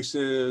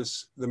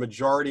produces the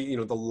majority,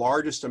 the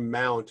largest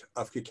amount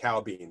of cacao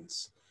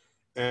beans.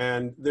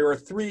 And there are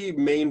three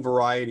main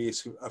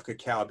varieties of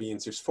cacao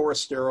beans. There's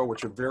Forastero,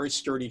 which are very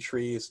sturdy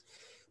trees,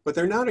 but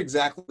they're not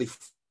exactly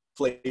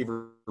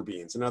flavor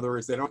beans. In other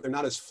words, they're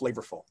not as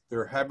flavorful.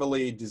 They're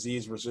heavily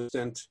disease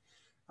resistant.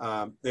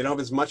 They don't have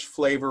as much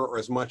flavor or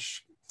as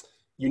much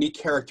unique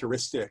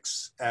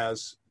characteristics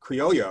as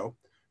Criollo,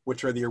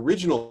 which are the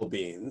original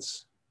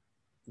beans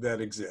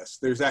that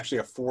exist. There's actually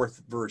a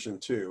fourth version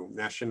too,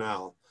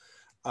 Nacional.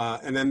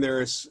 And then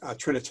there's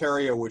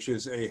Trinitario, which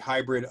is a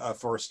hybrid of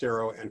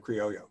Forastero and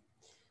Criollo,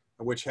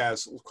 which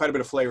has quite a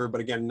bit of flavor,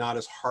 but again, not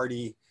as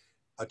hardy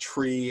a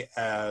tree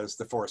as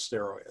the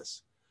Forastero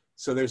is.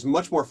 So there's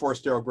much more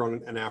Forastero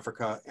grown in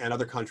Africa and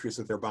other countries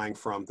that they're buying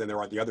from than there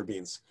are the other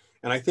beans.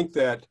 And I think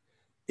that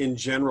in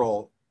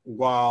general,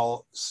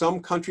 while some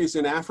countries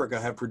in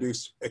Africa have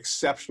produced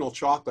exceptional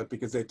chocolate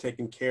because they've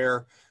taken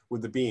care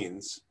with the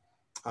beans,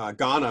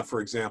 Ghana,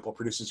 for example,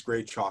 produces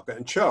great chocolate.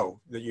 And Cho,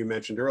 that you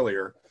mentioned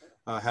earlier,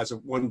 has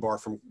one bar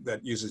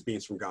that uses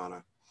beans from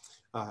Ghana.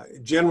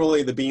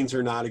 Generally, the beans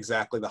are not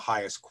exactly the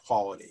highest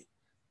quality.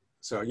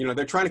 So,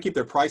 they're trying to keep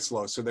their price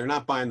low, so they're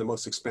not buying the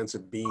most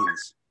expensive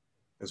beans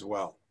as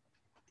well.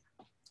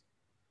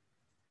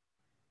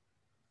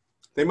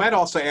 They might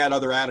also add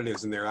other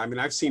additives in there. I mean,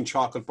 I've seen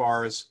chocolate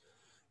bars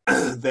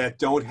that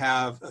don't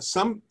have,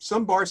 some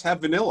bars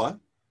have vanilla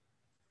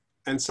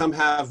and some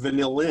have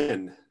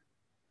vanillin.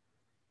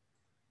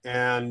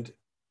 And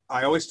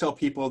I always tell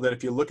people that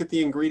if you look at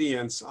the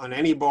ingredients on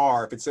any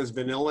bar, if it says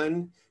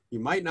vanillin, you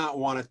might not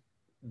want to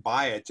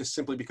buy it just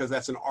simply because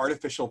that's an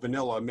artificial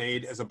vanilla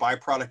made as a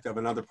byproduct of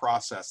another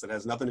process that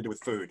has nothing to do with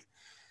food.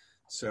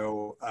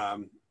 So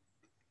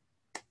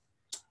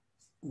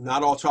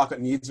not all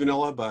chocolate needs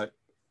vanilla, but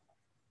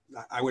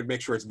I would make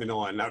sure it's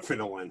vanilla and not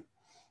vanillin.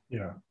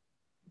 Yeah.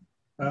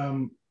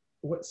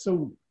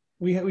 So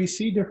we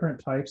see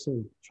different types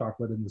of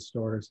chocolate in the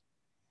stores.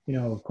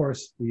 Of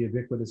course, the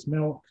ubiquitous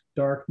milk,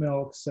 dark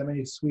milk,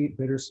 semi-sweet,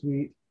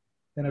 bittersweet,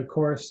 and of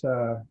course,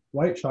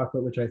 white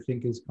chocolate, which I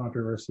think is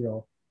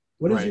controversial.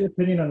 What is your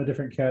opinion on the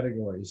different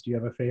categories? Do you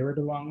have a favorite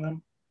among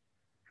them?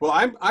 Well,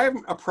 I have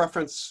a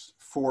preference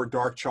for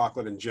dark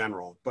chocolate in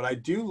general, but I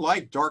do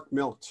like dark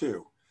milk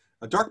too.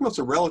 Dark milk's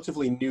a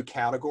relatively new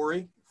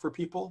category for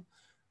people.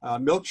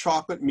 Milk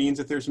chocolate means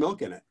that there's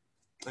milk in it.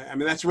 I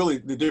mean, that's really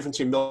the difference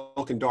between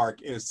milk and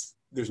dark is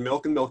there's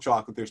milk in milk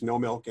chocolate. There's no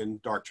milk in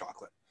dark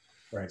chocolate.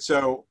 Right.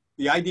 So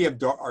the idea of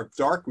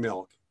dark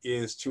milk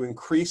is to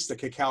increase the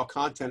cacao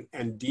content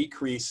and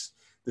decrease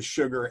the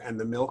sugar and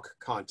the milk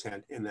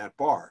content in that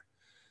bar.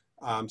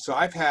 So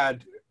I've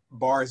had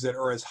bars that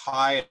are as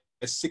high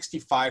as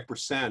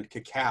 65%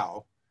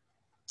 cacao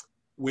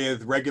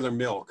with regular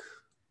milk,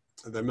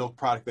 the milk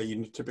product that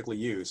you typically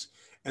use.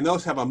 And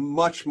those have a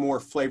much more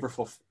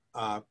flavorful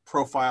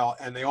profile.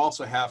 And they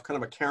also have kind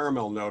of a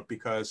caramel note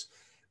because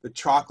the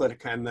chocolate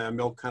and the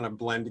milk kind of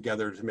blend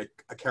together to make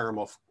a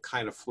caramel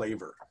kind of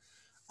flavor.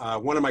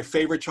 One of my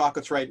favorite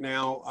chocolates right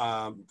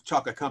now,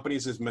 chocolate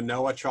companies, is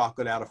Manoa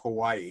Chocolate out of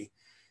Hawaii.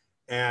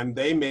 And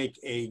they make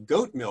a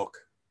goat milk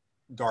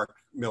dark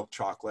milk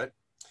chocolate,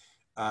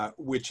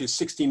 which is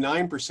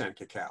 69%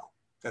 cacao.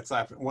 That's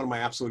one of my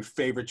absolute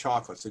favorite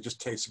chocolates. It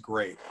just tastes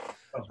great.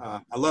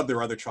 I love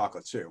their other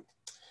chocolate too.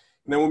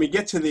 And then when we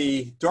get to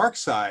the dark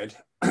side,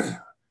 when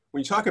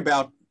you talk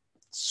about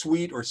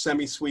sweet or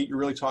semi-sweet, you're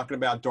really talking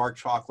about dark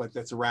chocolate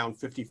that's around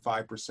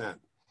 55%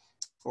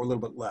 or a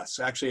little bit less.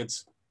 Actually,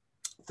 it's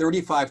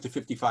 35 to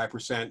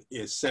 55%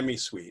 is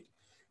semi-sweet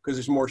because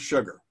there's more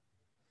sugar.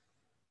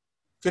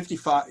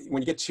 55,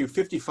 when you get to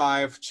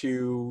 55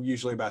 to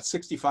usually about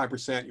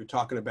 65%, you're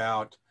talking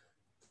about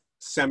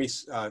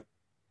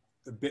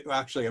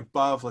actually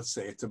above, let's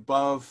say it's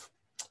above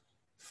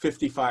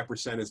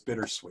 55% is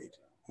bittersweet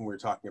when we're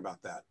talking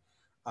about that.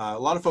 A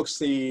lot of folks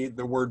see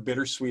the word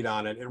bittersweet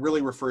on it. It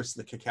really refers to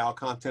the cacao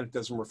content. It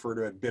doesn't refer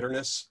to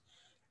bitterness.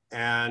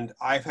 And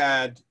I've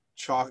had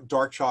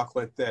dark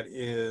chocolate that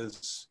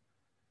is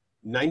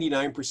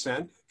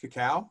 99%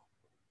 cacao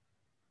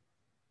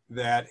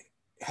that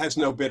has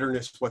no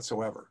bitterness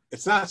whatsoever.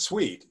 It's not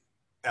sweet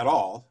at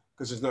all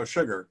because there's no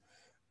sugar,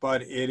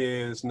 but it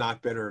is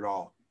not bitter at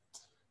all.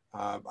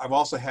 I've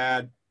also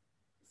had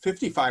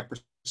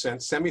 55%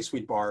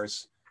 semi-sweet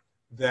bars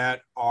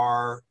that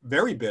are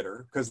very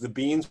bitter because the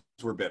beans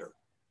were bitter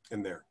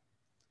in there.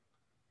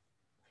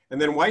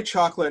 And then white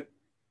chocolate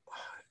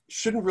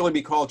shouldn't really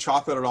be called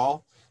chocolate at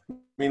all. I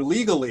mean,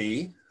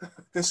 legally,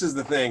 this is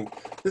the thing.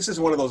 This is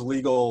one of those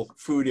legal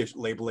food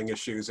labeling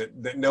issues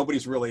that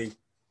nobody's really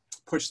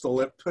pushed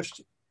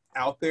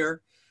out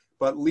there.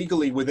 But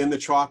legally within the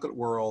chocolate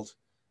world,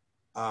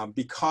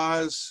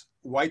 because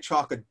white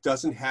chocolate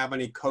doesn't have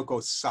any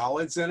cocoa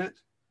solids in it,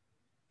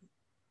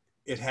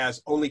 it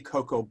has only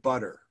cocoa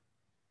butter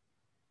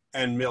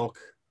and milk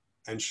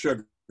and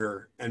sugar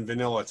and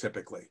vanilla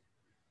typically.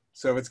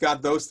 So if it's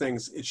got those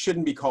things, it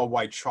shouldn't be called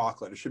white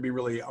chocolate. It should be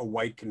really a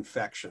white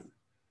confection.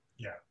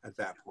 Yeah. At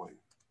that point.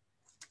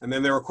 And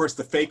then there are, of course,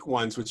 the fake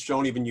ones, which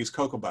don't even use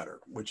cocoa butter,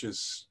 which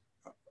is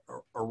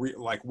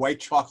like white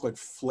chocolate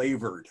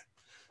flavored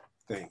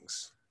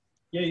things.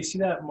 Yeah, you see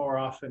that more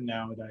often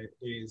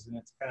nowadays, and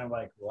it's kind of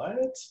like,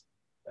 what?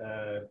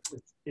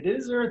 It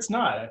is or it's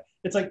not.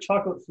 It's like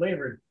chocolate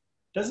flavored.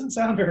 Doesn't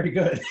sound very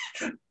good.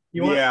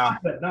 You want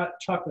chocolate, not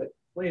chocolate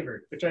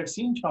flavored, which I've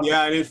seen chocolate.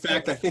 Yeah, and in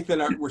fact, I think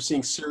that we're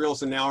seeing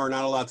cereals and now are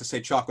not allowed to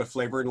say chocolate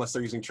flavored unless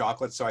they're using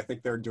chocolate. So I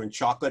think they're doing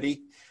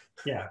chocolatey.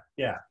 Yeah,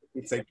 yeah.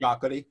 You'd say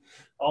chocolatey.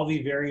 All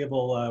the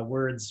variable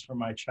words from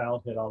my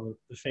childhood, all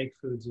the fake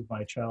foods of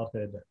my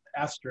childhood,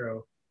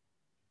 Astro,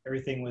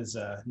 everything was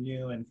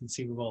new and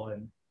conceivable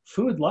and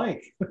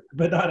food-like,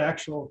 but not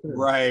actual food.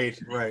 Right,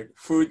 right.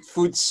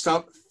 Food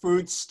stuff.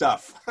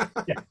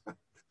 Yeah.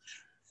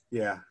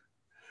 Yeah.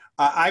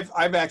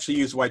 I've actually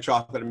used white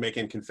chocolate in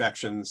making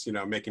confections,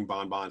 making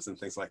bonbons and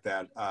things like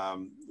that.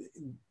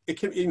 It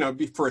can,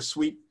 be for a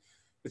sweet.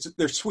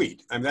 They're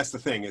sweet. I mean, that's the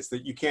thing, is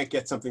that you can't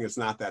get something that's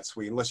not that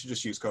sweet unless you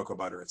just use cocoa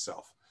butter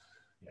itself.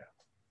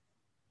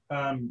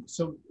 Yeah.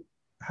 So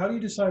how do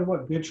you decide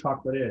what good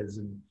chocolate is?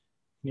 And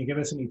can you give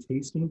us any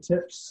tasting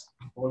tips?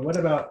 Or what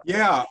about?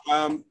 Yeah.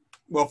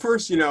 Well,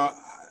 first,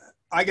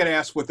 I get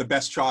asked what the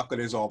best chocolate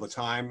is all the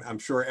time. I'm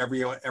sure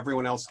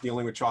everyone else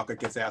dealing with chocolate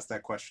gets asked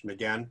that question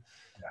again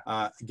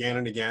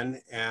and again.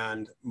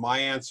 And my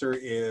answer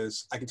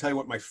is, I can tell you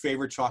what my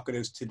favorite chocolate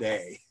is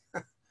today.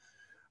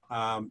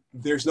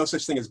 There's no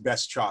such thing as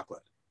best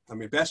chocolate. I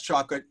mean, best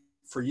chocolate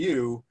for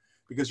you,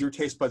 because your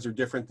taste buds are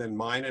different than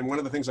mine. And one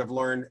of the things I've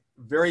learned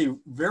very,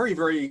 very,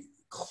 very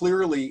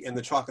clearly in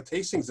the chocolate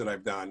tastings that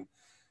I've done,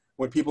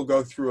 when people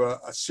go through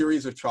a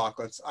series of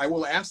chocolates, I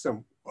will ask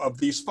them, of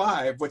these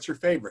 5, what's your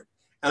favorite?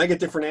 And I get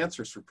different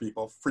answers for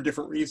people for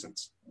different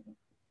reasons.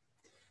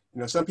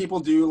 Some people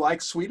do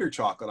like sweeter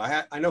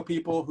chocolate. I know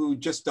people who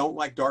just don't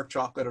like dark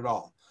chocolate at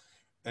all.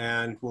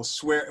 And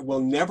will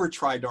never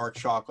try dark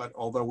chocolate,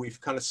 although we've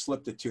kind of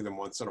slipped it to them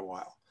once in a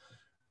while.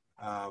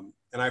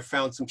 And I've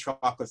found some dark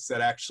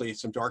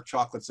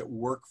chocolates that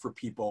work for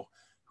people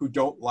who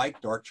don't like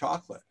dark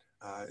chocolate.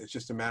 It's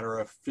just a matter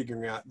of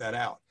figuring that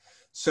out.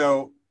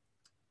 So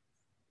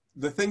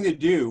the thing to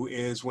do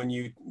is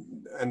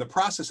and the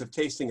process of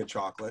tasting a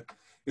chocolate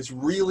is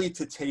really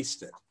to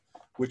taste it.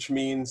 which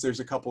means there's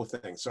a couple of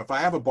things. So if I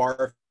have a bar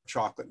of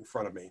chocolate in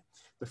front of me,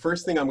 the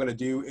first thing I'm going to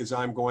do is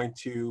I'm going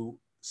to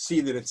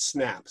see that it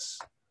snaps.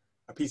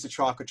 A piece of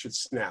chocolate should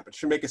snap. It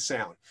should make a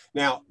sound.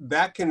 Now,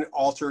 that can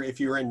alter if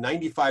you're in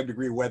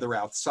 95-degree weather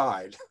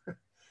outside.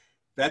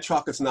 That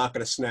chocolate's not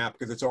going to snap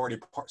because it's already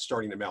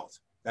starting to melt.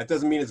 That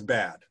doesn't mean it's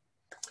bad.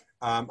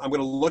 I'm going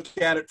to look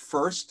at it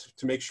first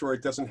to make sure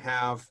it doesn't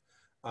have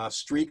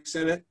streaks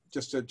in it,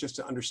 just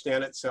to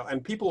understand it. So,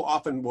 and people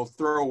often will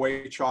throw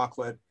away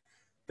chocolate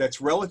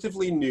that's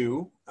relatively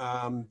new,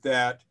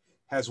 that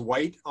has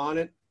white on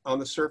it on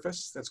the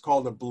surface. That's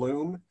called a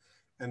bloom,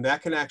 and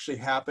that can actually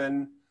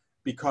happen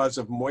because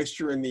of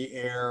moisture in the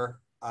air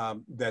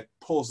that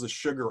pulls the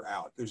sugar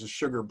out. There's a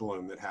sugar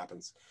bloom that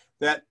happens.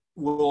 That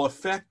will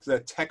affect the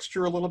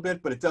texture a little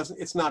bit, but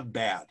it's not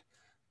bad.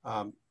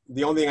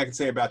 The only thing I can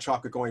say about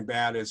chocolate going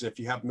bad is if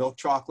you have milk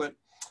chocolate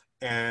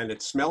and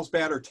it smells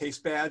bad or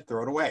tastes bad,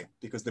 throw it away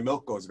because the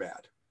milk goes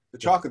bad. The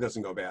chocolate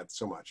doesn't go bad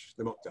so much,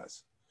 the milk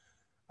does.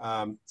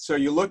 So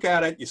you look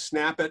at it, you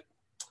snap it,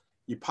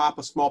 you pop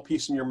a small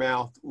piece in your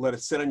mouth, let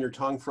it sit on your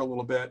tongue for a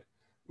little bit.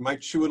 You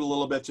might chew it a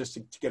little bit just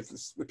to get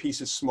the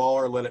pieces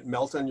smaller, let it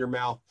melt in your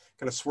mouth,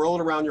 kind of swirl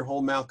it around your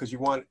whole mouth because you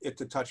want it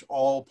to touch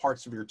all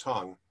parts of your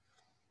tongue.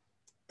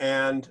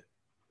 And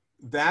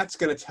that's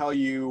going to tell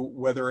you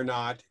whether or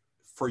not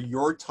for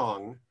your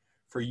tongue,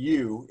 for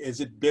you, is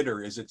it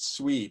bitter? Is it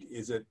sweet?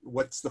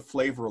 What's the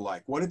flavor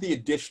like? What are the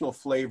additional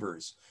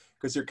flavors?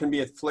 Because there can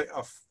be a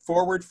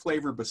forward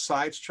flavor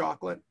besides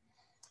chocolate.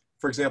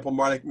 For example,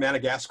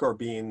 Madagascar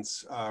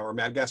beans or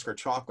Madagascar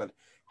chocolate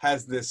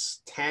has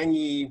this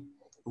tangy,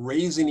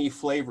 raisiny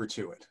flavor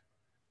to it.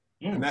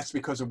 And that's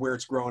because of where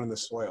it's grown in the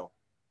soil.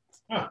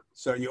 Huh.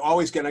 So you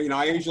always get,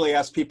 I usually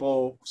ask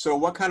people, so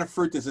what kind of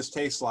fruit does this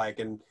taste like?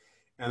 And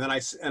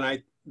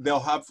then they'll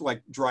have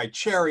like dried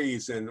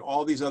cherries and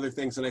all these other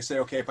things. And I say,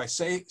 okay, if I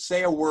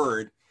say a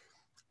word,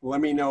 let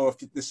me know if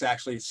this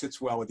actually sits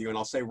well with you. And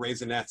I'll say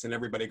raisinets and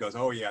everybody goes,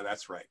 oh yeah,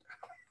 that's right.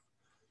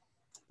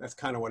 That's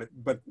kind of what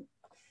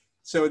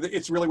so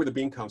it's really where the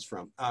bean comes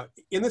from.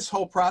 In this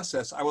whole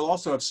process, I will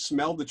also have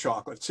smelled the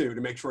chocolate too,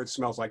 to make sure it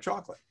smells like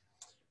chocolate.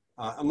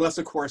 Unless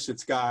of course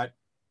it's got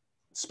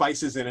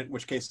spices in it, in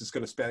which case it's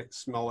going to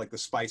smell like the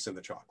spice in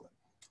the chocolate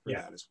for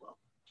that as well.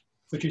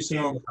 But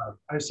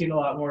I've seen a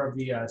lot more of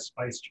the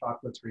spiced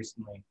chocolates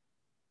recently,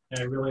 and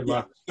I really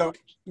love it. So,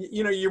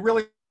 you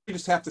really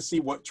just have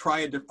to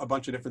try a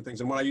bunch of different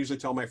things. And what I usually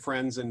tell my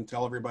friends and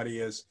tell everybody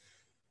is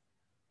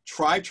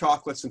try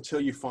chocolates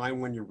until you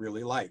find one you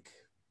really like,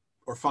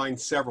 or find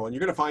several. And you're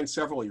going to find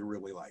several you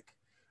really like.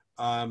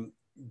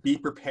 Be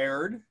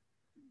prepared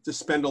to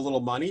spend a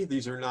little money.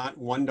 These are not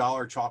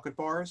 $1 chocolate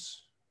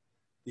bars.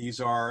 These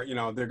are,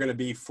 they're going to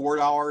be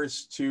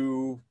 $4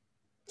 to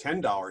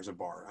 $10 a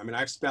bar. I mean,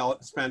 I've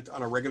spent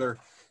on a regular,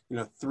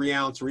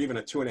 3-ounce or even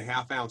a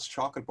 2.5-ounce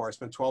chocolate bar, I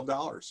spent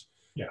 $12.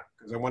 Yeah.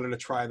 Because I wanted to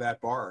try that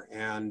bar.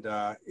 And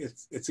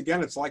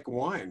it's like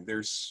wine.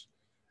 There's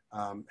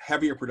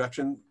heavier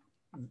production.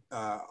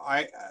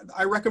 I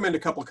recommend a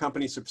couple of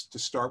companies to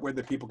start with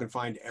that people can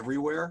find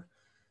everywhere.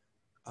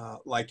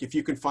 Like if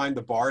you can find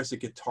the bars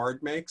that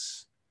Guittard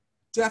makes,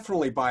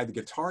 definitely buy the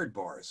Guittard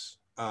bars.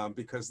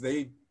 Because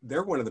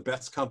they're one of the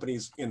best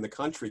companies in the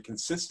country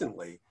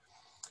consistently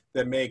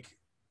that make,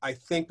 I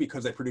think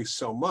because they produce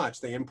so much,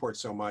 they import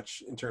so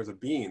much in terms of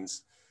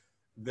beans,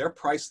 their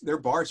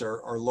bars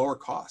are lower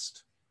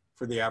cost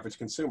for the average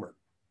consumer.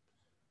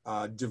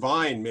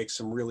 Divine makes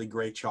some really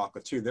great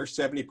chocolate too. Their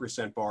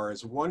 70% bar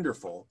is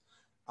wonderful.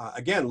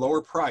 Again,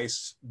 lower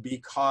price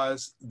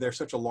because they're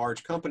such a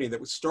large company that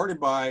was started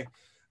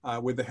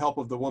with the help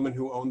of the woman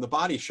who owned the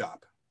body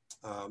shop.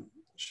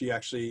 She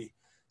actually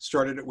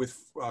started it with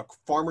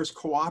Farmers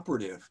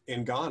Cooperative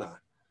in Ghana.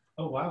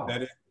 Oh, wow.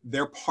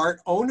 They're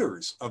part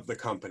owners of the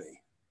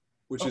company,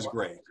 which is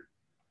great.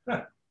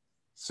 Huh.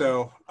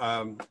 So,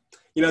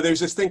 there's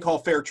this thing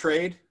called fair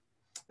trade.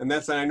 And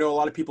I know a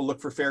lot of people look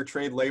for fair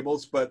trade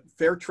labels, but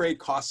fair trade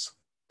costs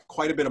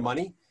quite a bit of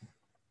money.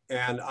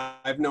 And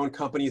I've known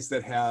companies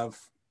that have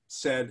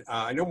said,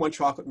 I know one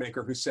chocolate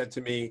maker who said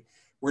to me,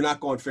 we're not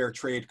going fair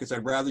trade because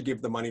I'd rather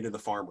give the money to the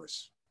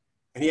farmers.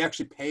 And he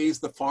actually pays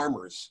the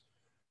farmers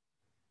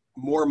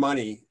more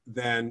money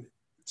than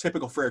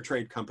typical fair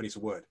trade companies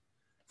would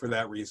for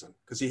that reason,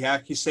 because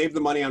he saved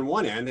the money on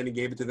one end and he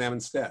gave it to them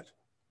instead.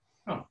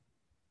 Oh,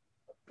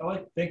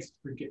 thanks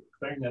for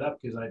clearing that up,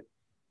 because I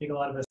think a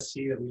lot of us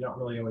see that we don't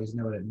really always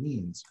know what it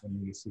means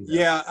when we see that.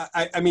 Yeah,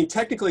 I mean,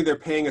 technically they're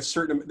paying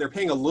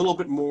a little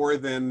bit more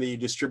than the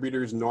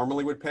distributors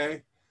normally would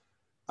pay,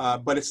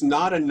 but it's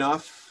not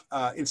enough.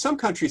 In some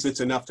countries, it's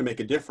enough to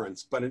make a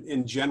difference, but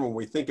in general, when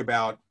we think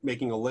about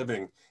making a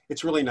living,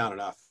 it's really not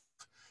enough.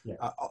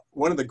 Yeah.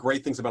 One of the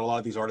great things about a lot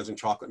of these artisan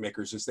chocolate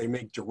makers is they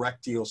make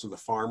direct deals with the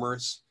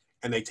farmers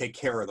and they take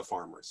care of the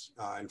farmers.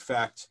 In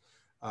fact,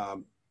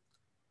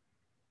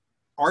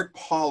 Art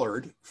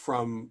Pollard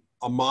from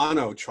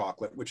Amano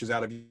Chocolate, which is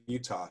out of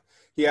Utah,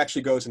 he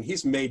actually goes and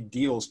he's made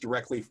deals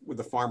directly with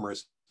the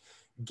farmers,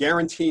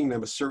 guaranteeing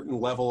them a certain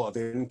level of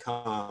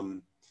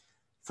income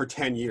for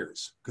 10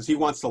 years because he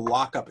wants to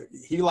lock up.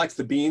 He likes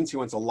the beans. He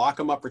wants to lock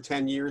them up for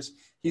 10 years.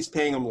 He's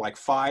paying them like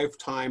 5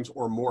 times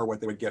or more what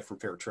they would get from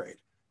fair trade.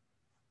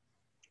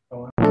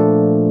 Oh.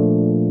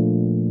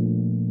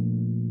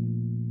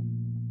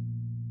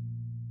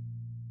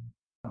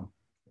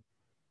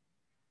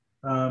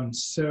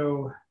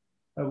 So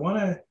I want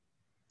to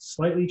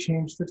slightly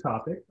change the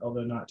topic,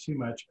 although not too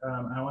much.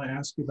 I want to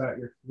ask you about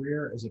your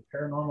career as a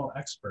paranormal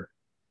expert.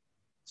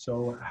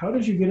 So how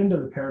did you get into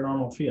the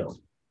paranormal field?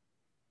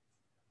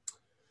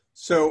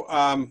 So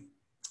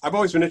I've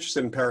always been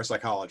interested in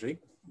parapsychology,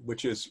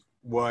 which is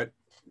what,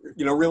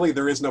 really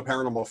there is no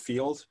paranormal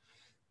field.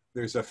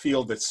 There's a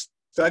field that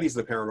studies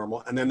the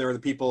paranormal, and then there are the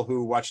people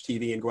who watch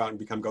TV and go out and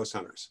become ghost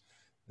hunters.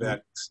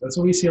 That's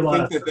what we see a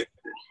lot of.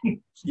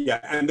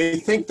 Yeah, and they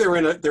think they're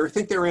in a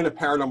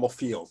paranormal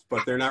field,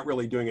 but they're not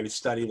really doing any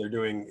study. They're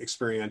doing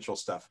experiential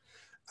stuff.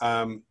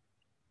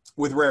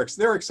 With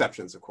there are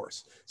exceptions, of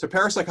course. So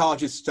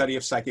parapsychology is the study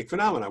of psychic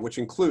phenomena, which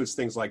includes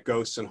things like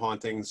ghosts and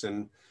hauntings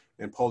and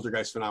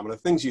poltergeist phenomena,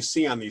 things you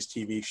see on these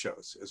TV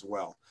shows as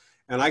well.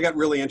 And I got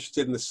really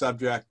interested in the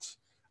subject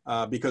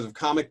because of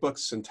comic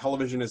books and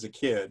television as a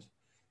kid.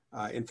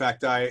 In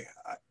fact, I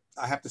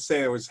have to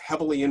say I was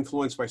heavily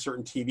influenced by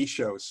certain TV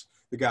shows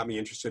that got me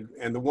interested.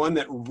 And the one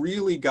that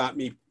really got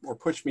me or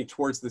pushed me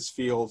towards this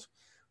field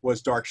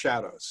was Dark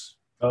Shadows.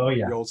 Oh,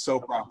 yeah. The old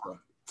soap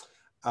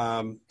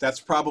opera. That's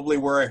probably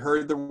where I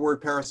heard the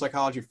word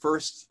parapsychology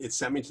first. It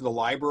sent me to the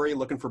library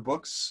looking for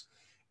books.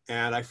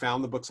 And I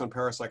found the books on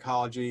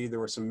parapsychology. There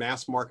were some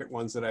mass market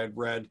ones that I had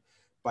read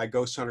by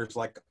ghost hunters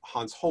like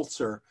Hans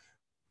Holzer.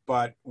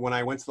 But when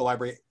I went to the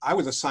library, I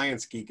was a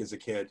science geek as a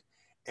kid.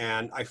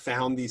 And I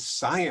found these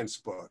science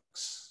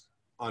books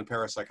on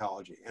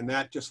parapsychology. And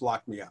that just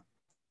locked me up.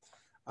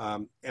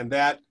 And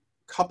that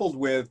coupled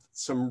with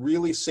some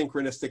really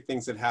synchronistic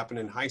things that happened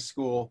in high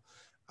school.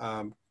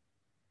 One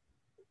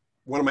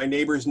of my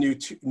neighbors knew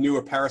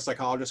a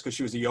parapsychologist because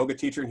she was a yoga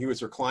teacher and he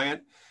was her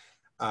client.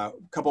 A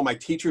couple of my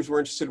teachers were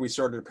interested. We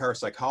started a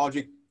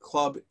parapsychology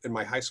club in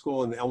my high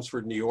school in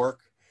Elmsford, New York.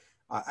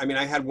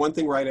 I had one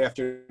thing right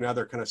after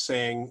another kind of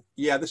saying,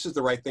 yeah, this is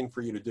the right thing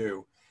for you to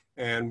do.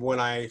 And when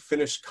I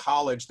finished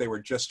college, they were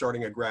just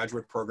starting a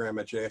graduate program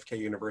at JFK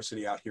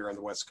University out here on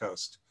the West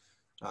Coast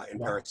in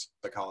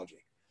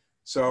parapsychology.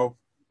 So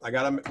I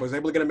was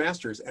able to get a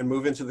master's and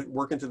move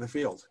work into the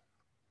field.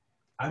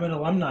 I'm an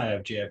alumni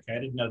of JFK. I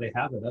didn't know they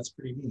have it. That's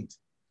pretty neat.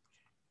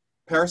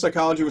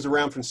 Parapsychology was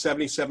around from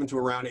 77 to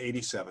around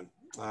 87.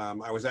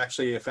 I was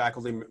actually a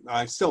faculty,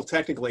 I still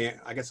technically,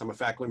 I guess I'm a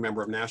faculty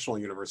member of National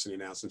University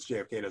now since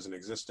JFK doesn't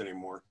exist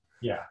anymore.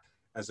 Yeah.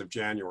 As of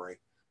January.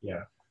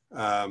 Yeah.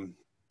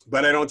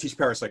 But I don't teach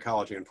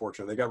parapsychology,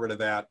 unfortunately. They got rid of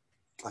that.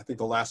 I think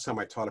the last time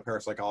I taught a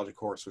parapsychology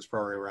course was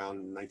probably around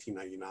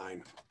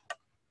 1999.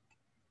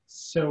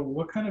 So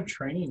what kind of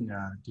training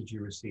did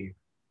you receive?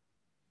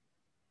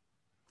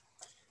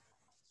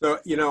 So,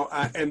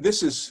 and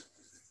this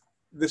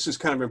is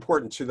kind of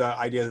important to the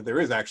idea that there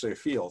is actually a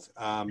field.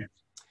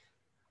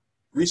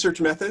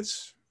 Research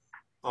methods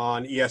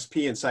on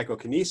ESP and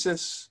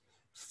psychokinesis,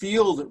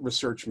 field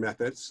research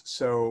methods,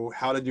 so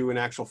how to do an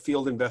actual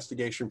field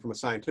investigation from a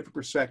scientific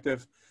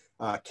perspective,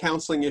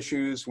 counseling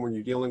issues when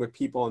you're dealing with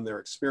people and their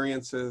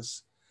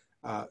experiences.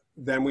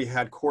 Then we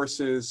had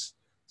courses.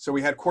 So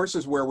we had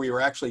courses where we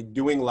were actually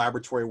doing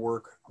laboratory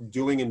work,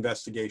 doing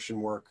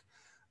investigation work.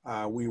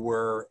 We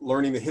were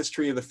learning the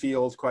history of the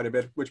field quite a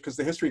bit, because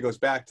the history goes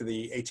back to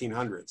the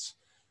 1800s,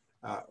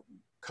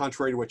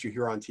 contrary to what you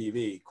hear on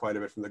TV, quite a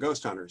bit from the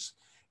ghost hunters.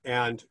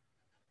 And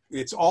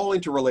it's all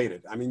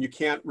interrelated. I mean, you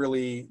can't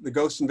really, the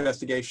ghost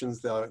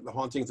investigations, the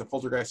hauntings, the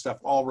poltergeist stuff,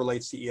 all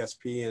relates to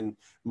ESP and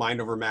mind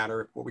over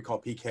matter, what we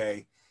call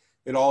PK.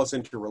 It all is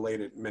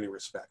interrelated in many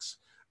respects.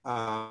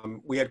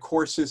 We had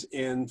courses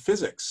in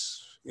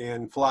physics,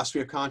 in philosophy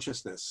of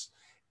consciousness,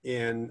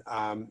 in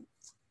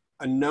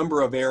a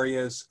number of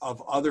areas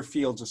of other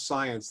fields of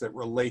science that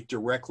relate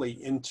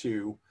directly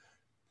into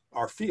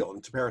our field,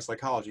 into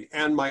parapsychology.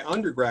 And my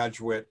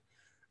undergraduate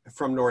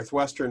from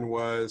Northwestern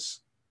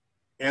was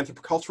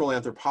cultural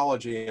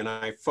anthropology, and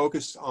I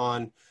focused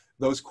on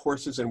those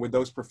courses and with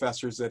those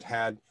professors that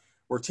had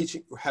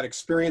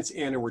experience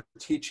in and were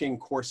teaching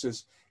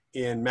courses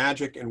in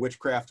magic and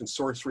witchcraft and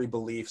sorcery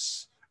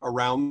beliefs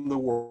around the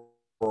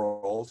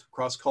world,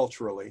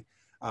 cross-culturally,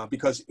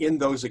 because in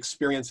those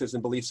experiences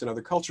and beliefs in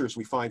other cultures,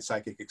 we find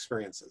psychic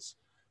experiences.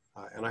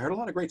 And I heard a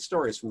lot of great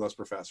stories from those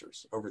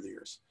professors over the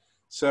years.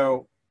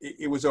 So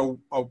it was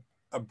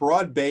a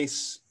broad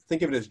base.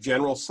 Think of it as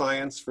general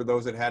science for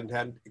those that hadn't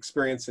had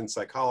experience in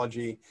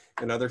psychology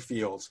and other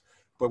fields,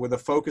 but with a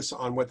focus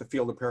on what the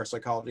field of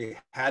parapsychology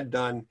had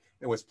done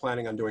and was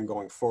planning on doing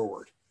going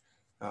forward.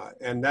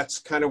 And that's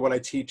kind of what I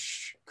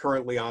teach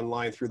currently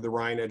online through the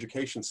Ryan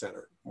Education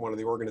Center, one of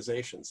the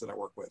organizations that I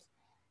work with.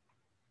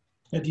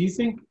 Now, do you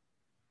think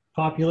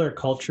popular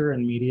culture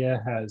and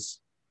media has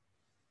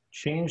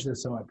changed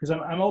this somewhat? Because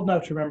I'm old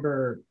enough to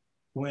remember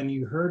when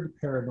you heard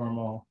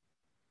paranormal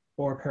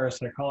or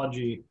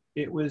parapsychology,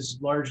 it was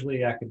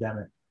largely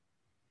academic.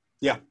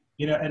 Yeah.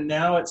 And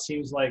now it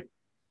seems like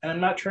and I'm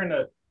not trying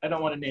to, I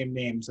don't want to name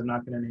names. I'm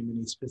not going to name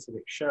any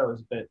specific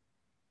shows, but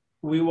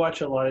we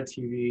watch a lot of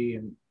TV,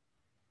 and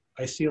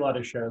I see a lot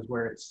of shows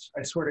where it's,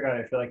 I swear to God,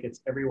 I feel like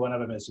it's every one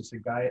of them is just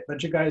a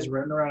bunch of guys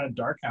running around a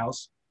dark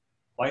house.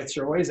 Lights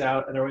are always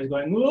out, and they're always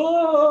going, whoa,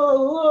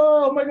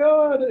 whoa, oh my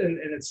God. And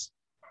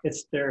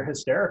they're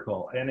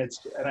hysterical.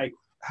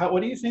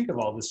 What do you think of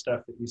all this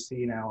stuff that you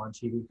see now on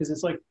TV? Because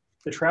it's like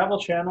the Travel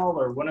Channel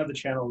or one of the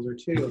channels or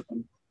two of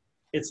them,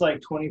 it's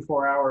like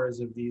 24 hours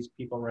of these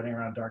people running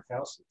around dark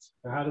houses.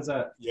 How does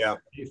that, Yeah. how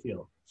do you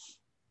feel?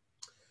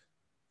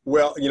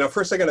 Well,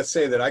 first I got to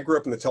say that I grew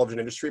up in the television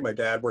industry. My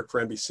dad worked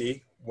for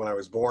NBC when I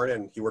was born,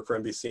 and he worked for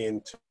NBC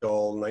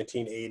until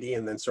 1980,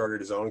 and then started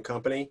his own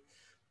company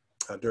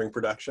during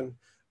production.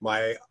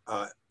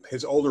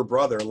 His older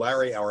brother,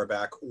 Larry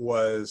Auerbach,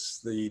 was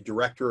the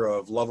director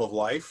of Love of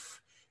Life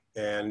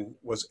and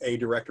was a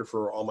director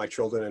for All My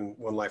Children and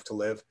One Life to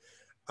Live.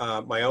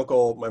 My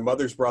uncle, my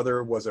mother's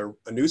brother, was a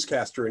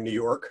newscaster in New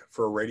York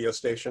for a radio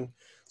station.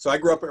 So I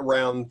grew up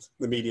around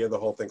the media, the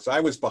whole thing. So I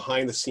was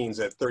behind the scenes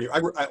at 30.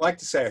 I like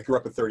to say I grew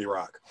up at 30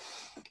 Rock.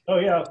 Oh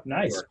yeah,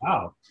 nice. Sure.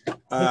 Wow.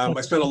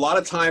 I spent a lot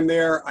of time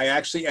there. I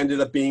actually ended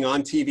up being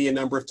on TV a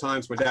number of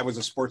times. My dad was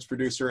a sports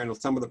producer, and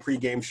some of the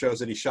pregame shows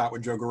that he shot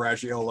with Joe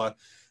Garagiola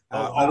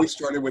always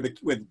started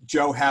with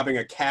Joe having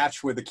a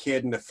catch with a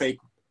kid in a fake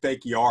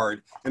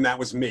yard, and that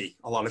was me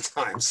a lot of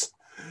times.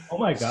 Oh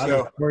my God,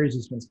 so, the stories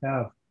just must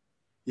have.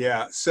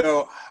 Yeah.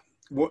 So,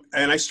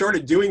 and I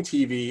started doing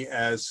TV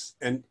as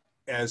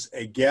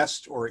a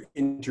guest or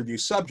interview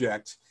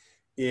subject.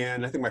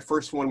 And I think my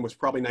first one was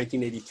probably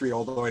 1983,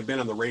 although I'd been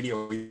on the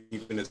radio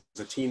even as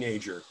a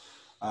teenager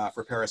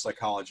for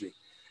parapsychology.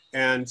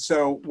 And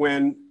so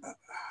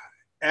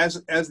as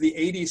the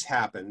 80s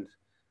happened,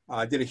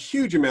 I did a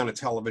huge amount of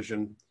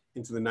television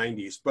into the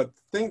 90s. But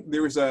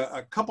there was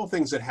a couple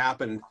things that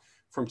happened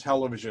from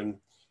television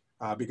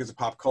because of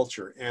pop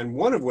culture. And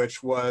one of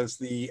which was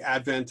the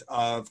advent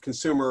of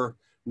consumer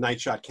night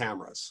shot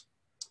cameras.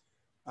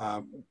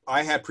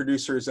 I had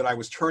producers that I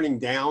was turning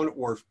down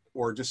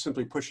or just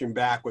simply pushing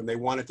back when they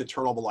wanted to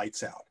turn all the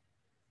lights out,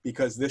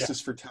 because this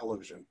is for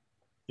television.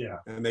 Yeah.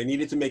 And they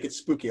needed to make it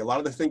spooky. A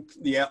lot of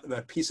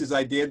the pieces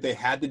I did, they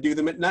had to do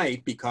them at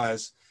night,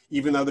 because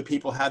even though the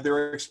people had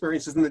their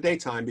experiences in the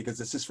daytime, because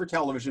this is for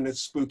television, it's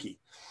spooky.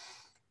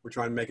 We're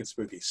trying to make it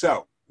spooky.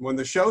 So when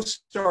the show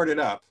started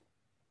up,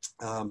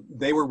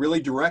 they were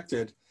really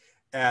directed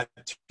at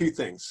two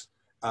things: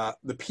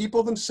 the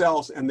people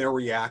themselves and their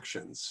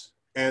reactions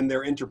and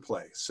their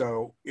interplay.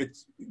 So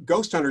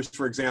Ghost Hunters,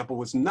 for example,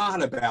 was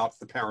not about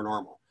the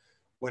paranormal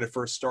when it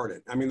first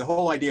started. I mean, the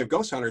whole idea of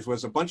Ghost Hunters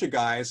was a bunch of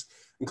guys,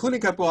 including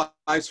a couple of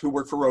guys who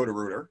worked for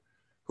Roto-Rooter,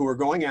 who were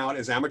going out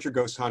as amateur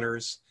ghost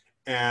hunters,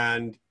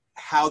 and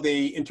how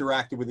they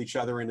interacted with each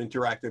other and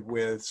interacted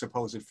with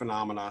supposed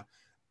phenomena.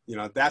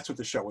 That's what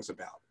the show was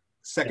about.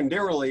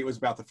 Secondarily, it was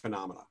about the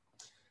phenomena.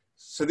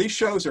 So these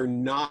shows are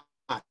not,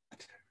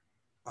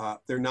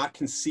 they're not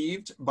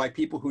conceived by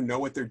people who know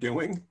what they're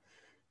doing.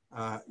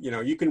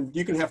 You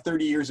can have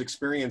 30 years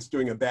experience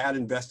doing a bad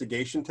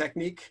investigation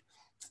technique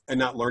and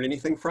not learn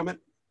anything from it.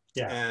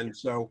 Yeah. And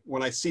so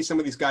when I see some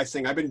of these guys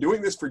saying, I've been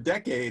doing this for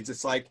decades,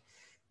 it's like,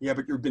 yeah,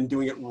 but you've been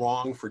doing it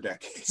wrong for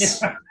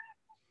decades. Yeah.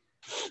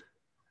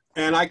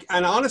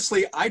 And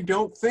honestly, I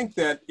don't think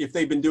that if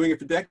they've been doing it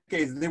for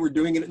decades, they were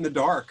doing it in the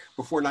dark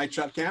before night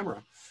shot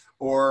camera,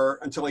 or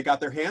until they got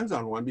their hands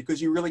on one,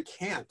 because you really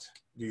can't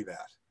do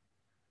that.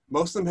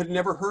 Most of them had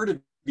never heard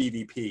of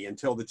BVP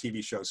until the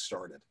TV shows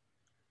started.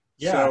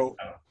 Yeah, so,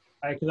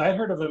 because I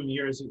heard of them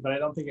years, but I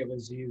don't think it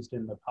was used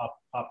in the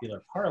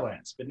popular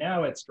parlance. But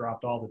now it's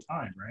dropped all the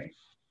time, right?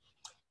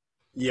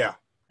 Yeah.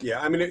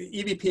 I mean,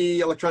 EVP,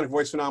 electronic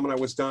voice phenomena,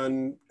 was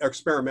done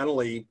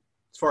experimentally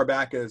as far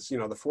back as the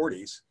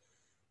 40s,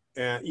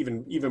 and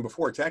even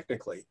before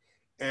technically.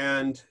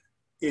 And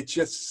it's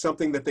just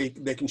something that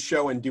they can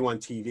show and do on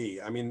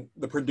TV. I mean,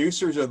 the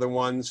producers are the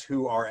ones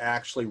who are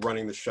actually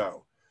running the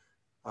show.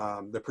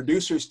 The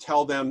producers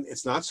tell them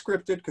it's not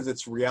scripted, because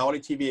it's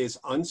reality TV is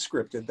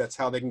unscripted. That's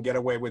how they can get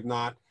away with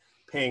not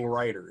paying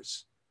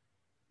writers.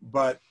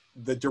 But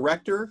the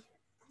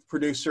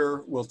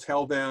producer will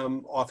tell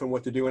them often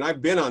what to do. And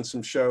I've been on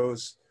some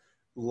shows,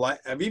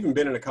 I've even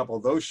been in a couple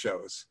of those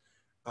shows,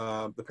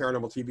 the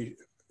paranormal TV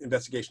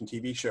investigation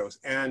TV shows.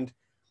 And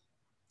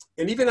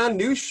even on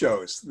news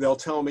shows, they'll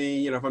tell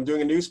me, if I'm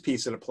doing a news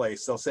piece in a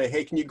place, they'll say,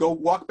 hey, can you go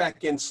walk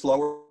back in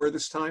slower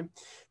this time?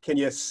 Can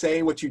you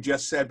say what you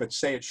just said, but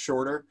say it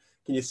shorter?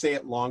 Can you say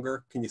it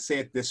longer? Can you say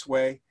it this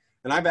way?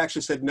 And I've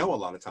actually said no a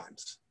lot of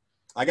times.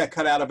 I got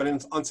cut out of an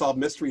Unsolved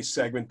Mysteries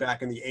segment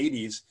back in the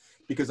 80s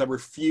because I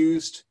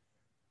refused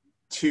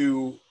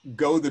to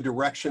go the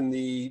direction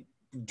the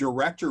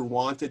director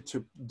wanted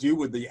to do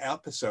with the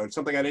episode,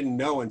 something I didn't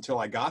know until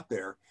I got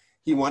there.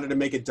 He wanted to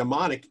make it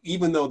demonic,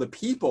 even though the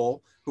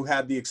people who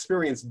had the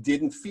experience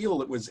didn't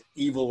feel it was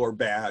evil or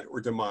bad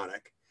or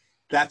demonic.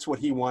 That's what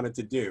he wanted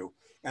to do.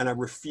 And I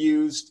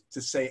refused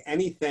to say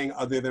anything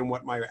other than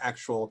what my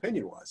actual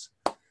opinion was.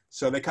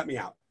 So they cut me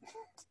out.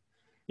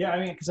 Yeah, I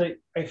mean, because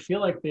I feel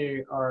like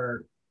they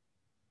are,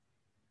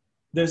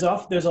 there's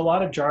a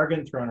lot of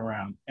jargon thrown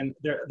around, and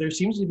there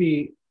seems to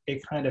be a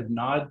kind of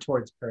nod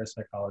towards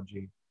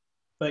parapsychology,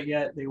 but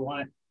yet they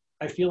want.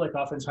 I feel like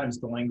oftentimes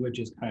the language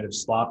is kind of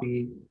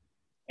sloppy,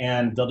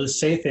 and they'll just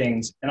say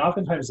things, and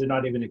oftentimes they're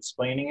not even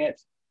explaining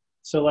it.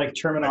 So like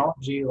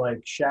terminology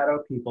like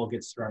shadow people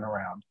gets thrown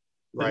around,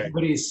 but Right.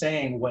 nobody's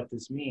saying what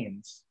this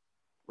means.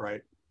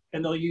 Right.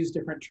 And they'll use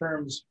different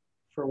terms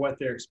for what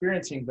they're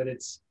experiencing, but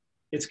it's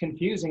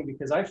confusing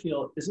because I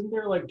feel, isn't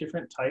there like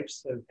different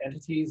types of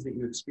entities that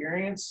you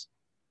experience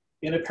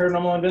in a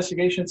paranormal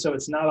investigation? So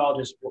it's not all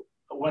just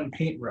one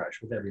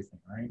paintbrush with everything,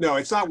 right? No,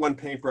 it's not one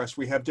paintbrush.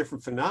 We have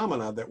different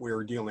phenomena that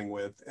we're dealing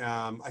with.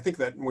 I think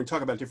that when we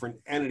talk about different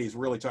entities,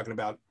 we're really talking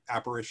about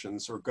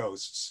apparitions or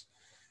ghosts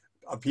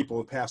of people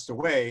who passed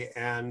away.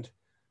 And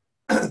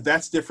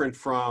that's different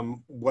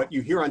from what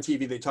you hear on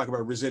TV. They talk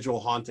about residual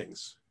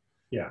hauntings.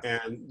 Yeah.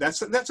 And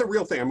that's a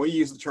real thing. And we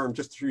use the term,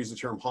 just to use the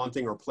term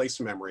haunting or place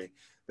memory,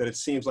 that it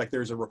seems like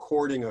there's a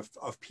recording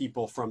of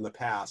people from the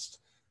past.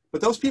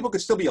 But those people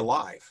could still be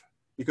alive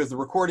because the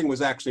recording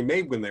was actually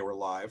made when they were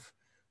alive.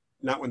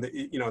 Not when they,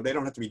 they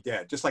don't have to be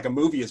dead. Just like a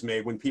movie is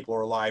made when people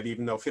are alive,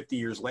 even though 50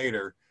 years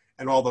later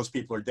and all those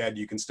people are dead,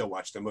 you can still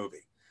watch the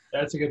movie.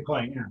 That's a good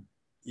point, yeah.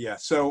 Yeah,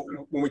 so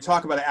when we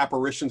talk about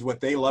apparitions,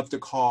 what they love to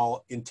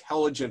call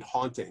intelligent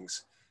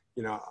hauntings,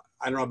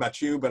 I don't know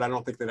about you, but I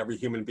don't think that every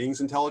human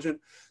being's intelligent.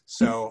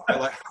 So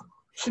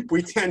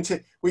we tend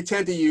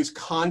to use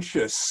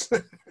conscious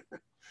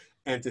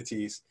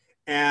entities.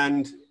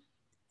 And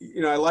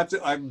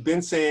I've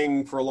been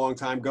saying for a long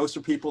time, ghosts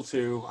are people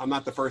too. I'm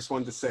not the first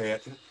one to say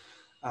it.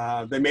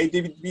 They may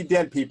be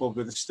dead people,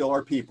 but they still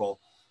are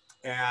people.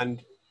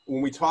 And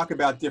when we talk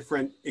about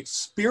different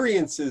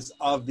experiences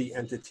of the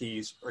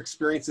entities or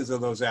experiences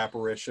of those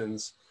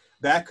apparitions,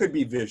 that could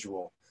be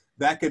visual.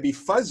 That could be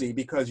fuzzy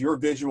because your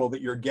visual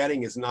that you're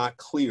getting is not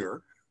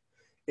clear.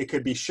 It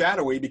could be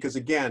shadowy because,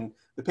 again,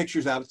 the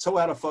picture's so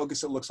out of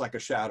focus it looks like a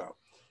shadow.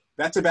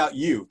 That's about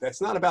you.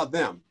 That's not about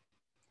them.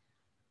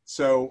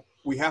 So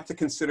we have to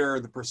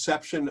consider the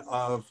perception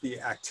of the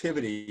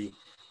activity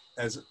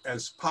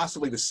as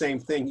possibly the same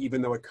thing,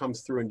 even though it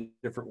comes through in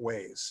different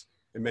ways,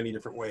 in many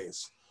different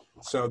ways.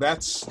 So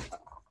that's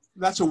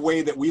a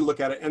way that we look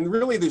at it. And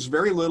really, there's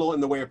very little in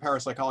the way of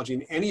parapsychology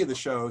in any of the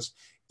shows.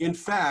 In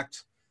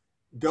fact,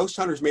 Ghost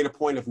Hunters made a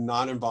point of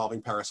not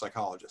involving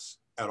parapsychologists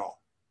at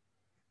all.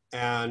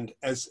 And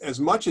as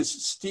much as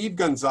Steve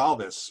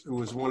Gonzalez, who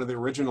was one of the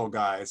original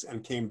guys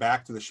and came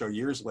back to the show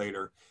years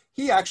later,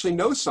 he actually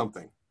knows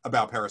something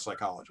about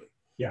parapsychology.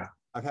 Yeah.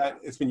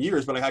 It's been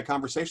years, but I had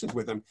conversations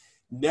with him,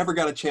 never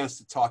got a chance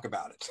to talk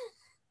about it.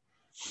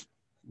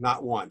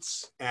 Not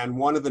once. And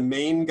one of the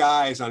main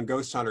guys on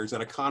Ghost Hunters at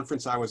a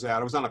conference I was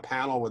on a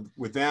panel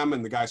with them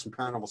and the guys from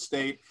Paranormal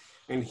State.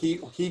 And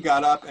he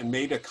got up and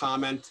made a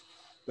comment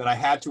that I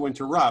had to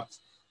interrupt,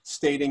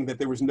 stating that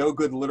there was no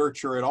good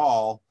literature at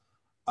all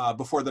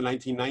before the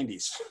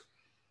 1990s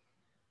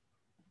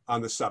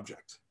on the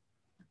subject.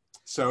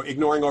 So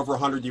ignoring over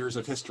 100 years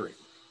of history.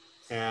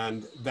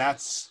 And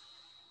that's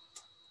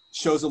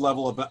shows a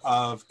level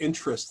of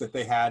interest that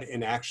they had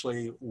in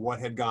actually what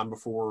had gone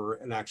before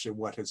and actually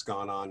what has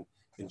gone on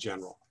in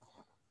general.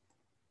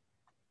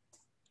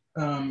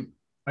 I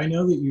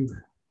know that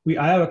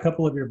I have a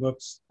couple of your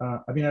books. I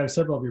have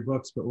several of your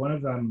books, but one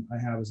of them I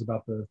have is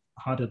about the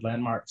haunted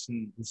landmarks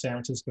in the San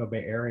Francisco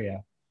Bay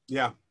Area.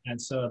 Yeah. And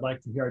so I'd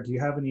like to hear, do you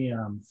have any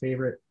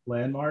favorite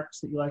landmarks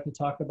that you like to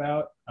talk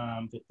about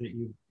that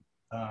you've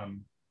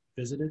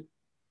visited?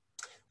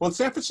 Well, in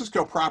San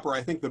Francisco proper,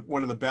 I think that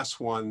one of the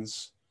best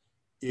ones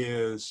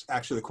is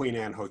actually the Queen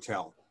Anne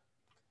Hotel.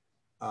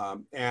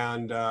 I've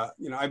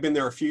been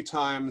there a few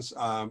times.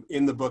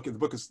 In the book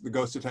is The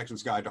Ghost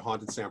Detective's Guide to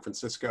Haunted San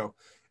Francisco.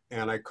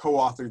 And I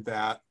co-authored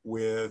that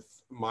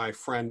with my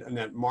friend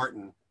Annette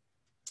Martin,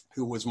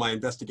 who was my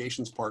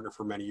investigations partner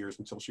for many years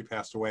until she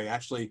passed away.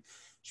 Actually,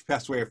 she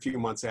passed away a few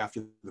months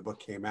after the book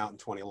came out in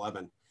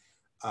 2011.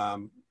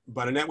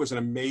 But Annette was an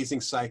amazing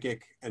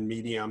psychic and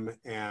medium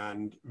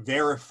and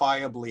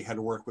verifiably had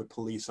worked with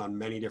police on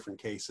many different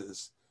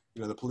cases.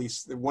 The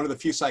police, one of the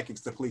few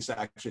psychics, the police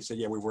actually said,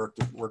 yeah, we worked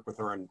with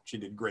her and she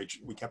did great.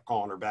 We kept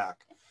calling her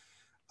back.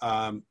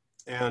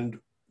 And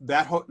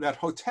that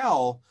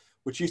hotel,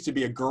 which used to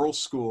be a girls'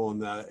 school in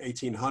the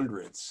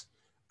 1800s,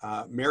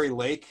 Mary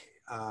Lake,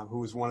 who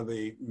was one of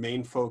the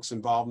main folks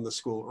involved in the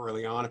school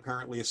early on,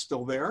 apparently is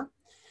still there.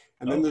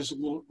 And then there's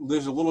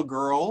a little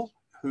girl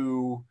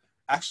who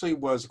actually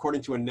was,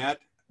 according to Annette,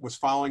 was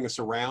following us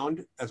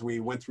around as we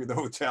went through the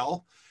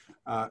hotel,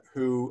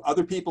 who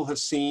other people have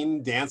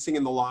seen dancing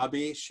in the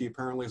lobby. She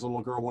apparently is a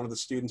little girl, one of the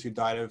students who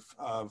died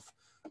of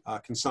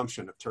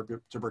consumption of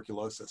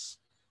tuberculosis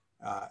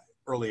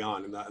early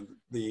on in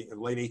the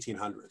late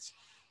 1800s.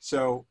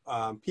 So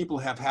people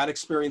have had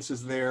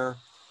experiences there.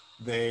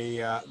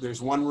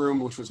 There's one room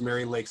which was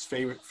Mary Lake's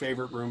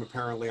favorite room,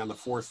 apparently on the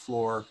 4th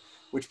floor,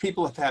 which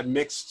people have had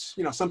mixed.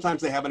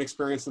 Sometimes they have an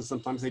experience and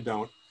sometimes they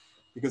don't,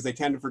 because they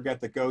tend to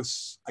forget that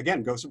ghosts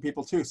are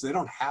people too, so they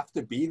don't have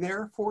to be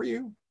there for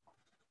you.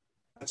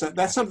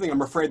 That's something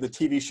I'm afraid the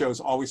TV shows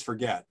always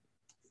forget.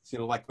 You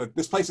know, like,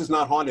 this place is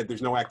not haunted.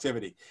 There's no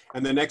activity.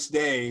 And the next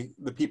day,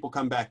 the people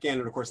come back in,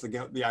 and of course,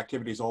 the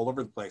activity is all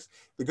over the place.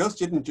 The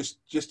ghost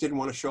just didn't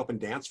want to show up and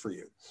dance for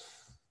you.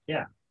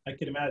 Yeah, I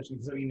can imagine.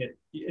 Because I mean,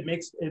 it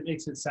makes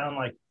it sound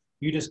like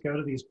you just go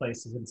to these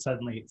places and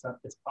suddenly it's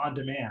on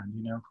demand,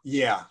 you know?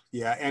 Yeah,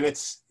 yeah, and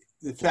it's,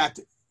 in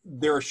fact,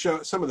 there are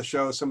some of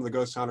the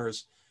ghost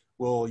hunters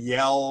will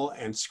yell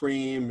and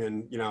scream,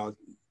 and, you know,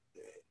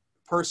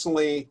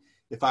 personally,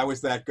 if I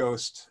was that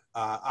ghost,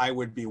 I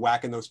would be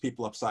whacking those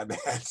people upside the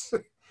head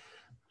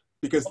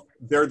because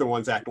they're the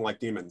ones acting like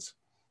demons.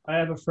 I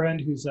have a friend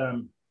who's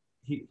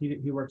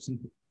he works in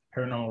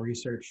paranormal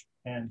research,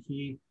 and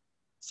he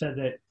said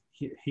that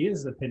he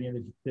is the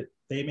opinion that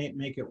they may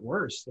make it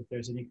worse if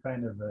there's any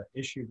kind of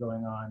issue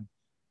going on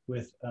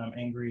with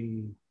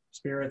angry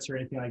spirits or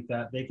anything like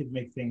that. They could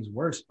make things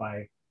worse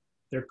by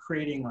they're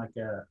creating like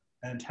a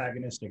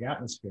antagonistic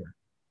atmosphere.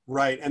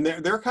 Right, and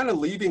they're kind of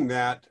leaving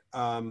that.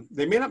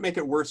 They may not make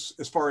it worse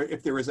as far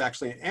if there is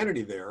actually an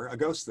entity there, a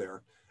ghost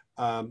there.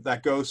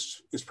 That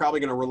ghost is probably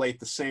going to relate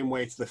the same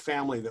way to the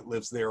family that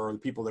lives there or the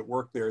people that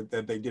work there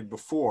that they did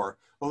before.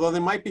 Although they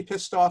might be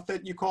pissed off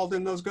that you called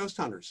in those ghost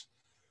hunters.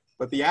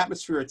 But the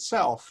atmosphere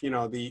itself, you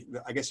know,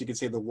 I guess you could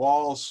say the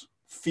walls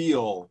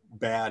feel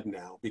bad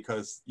now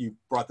because you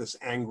brought this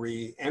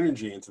angry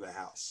energy into the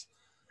house.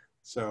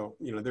 So,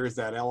 you know, there is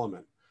that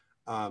element.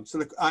 I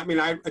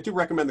do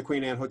recommend the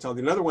Queen Anne Hotel.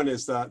 The other one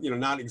is,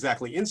 not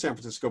exactly in San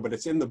Francisco, but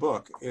it's in the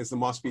book, is the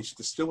Moss Beach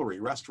Distillery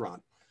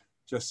restaurant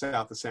just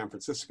south of San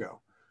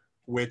Francisco,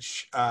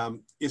 which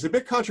is a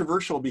bit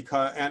controversial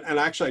because, and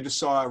actually I just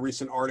saw a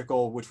recent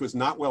article which was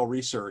not well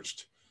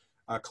researched,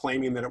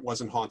 claiming that it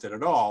wasn't haunted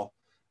at all,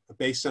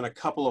 based on a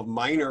couple of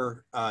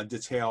minor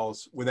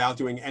details without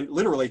doing, and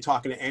literally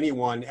talking to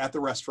anyone at the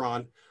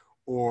restaurant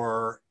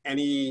or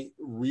any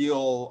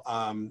real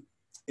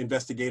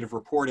investigative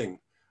reporting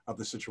of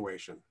the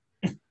situation.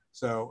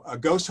 So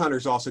ghost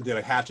hunters also did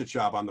a hatchet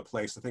job on the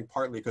place, I think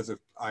partly because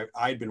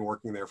I'd been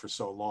working there for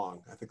so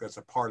long. I think that's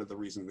a part of the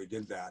reason they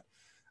did that.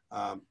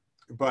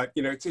 But,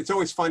 you know, it's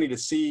always funny to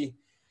see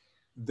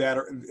that,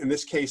 in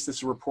this case,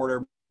 this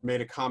reporter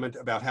made a comment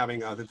about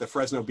having, that the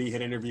Fresno Bee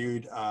had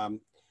interviewed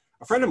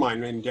a friend of mine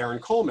named Darren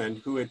Coleman,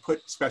 who had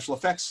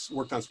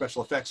worked on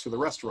special effects for the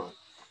restaurant.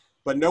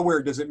 But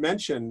nowhere does it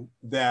mention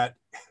that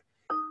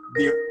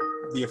the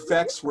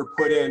effects were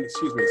put in,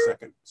 excuse me a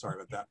second, sorry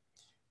about that,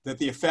 that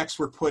the effects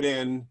were put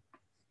in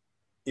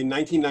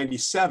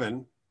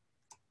 1997,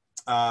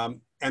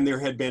 and there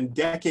had been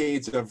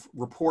decades of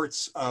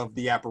reports of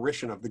the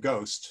apparition of the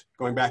ghost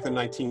going back to the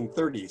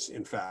 1930s,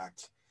 in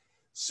fact.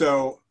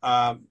 So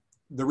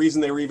the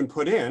reason they were even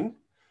put in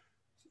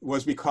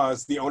was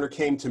because the owner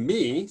came to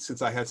me,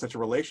 since I had such a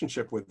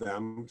relationship with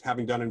them,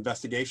 having done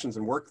investigations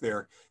and work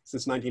there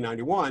since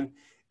 1991,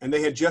 and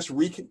they had just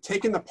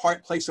taken the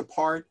place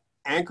apart,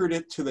 anchored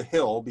it to the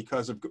hill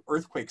because of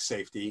earthquake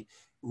safety,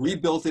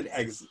 rebuilt it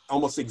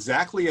almost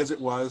exactly as it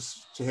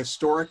was to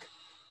historic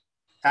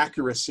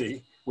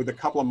accuracy with a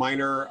couple of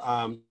minor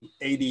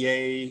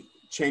ADA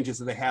changes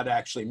that they had to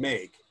actually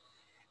make.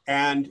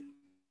 And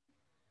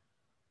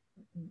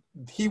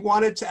he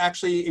wanted to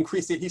actually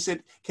increase it. He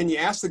said, "Can you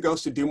ask the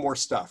ghost to do more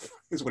stuff?"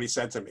 is what he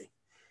said to me.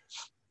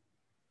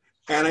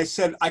 And I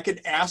said, I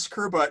could ask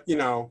her, but, you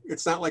know,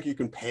 it's not like you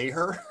can pay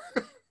her.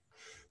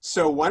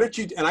 So why don't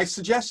you, and I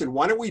suggested,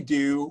 why don't we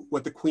do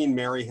what the Queen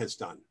Mary has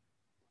done?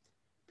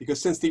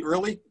 Because since the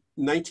early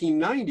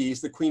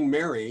 1990s, the Queen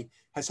Mary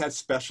has had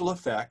special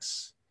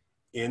effects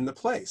in the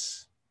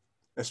place,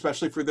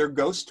 especially for their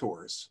ghost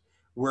tours,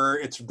 where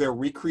it's their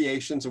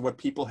recreations of what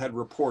people had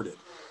reported.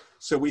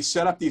 So we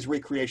set up these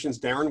recreations.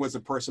 Darren was the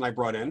person I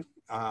brought in,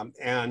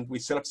 and we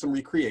set up some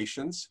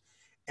recreations,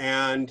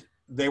 and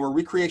they were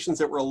recreations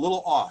that were a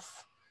little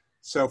off.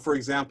 So for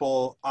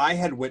example, I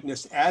had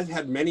witnessed, as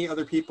had many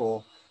other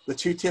people, the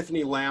two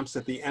Tiffany lamps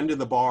at the end of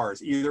the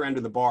bars, either end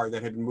of the bar,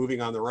 that had been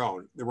moving on their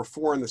own. There were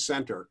 4 in the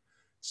center.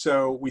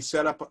 So we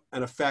set up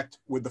an effect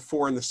with the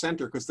 4 in the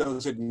center because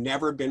those had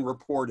never been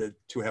reported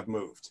to have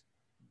moved.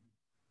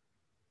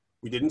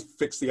 We didn't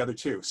fix the other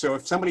 2. So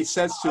if somebody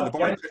says to the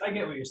bar, I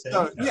get what you're saying.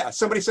 so, yeah,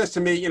 somebody says to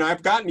me, you know,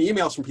 I've gotten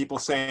emails from people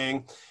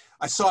saying,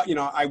 I saw, you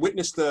know, I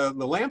witnessed the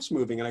lamps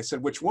moving, and I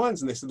said, which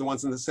ones? And they said, the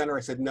ones in the center.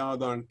 I said, no,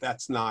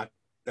 that's not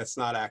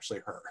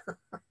actually her.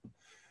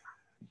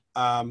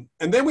 And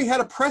then we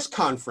had a press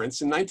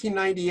conference in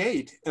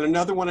 1998 and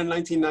another one in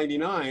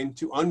 1999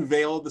 to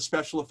unveil the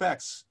special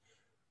effects,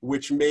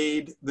 which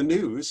made the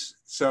news.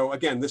 So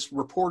again, this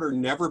reporter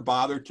never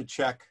bothered to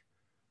check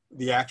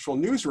the actual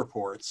news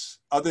reports,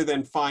 other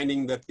than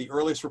finding that the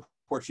earliest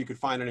reports you could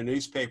find in a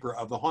newspaper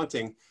of the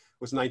haunting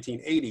was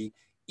 1980,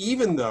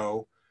 even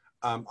though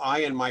I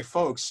and my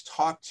folks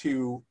talked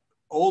to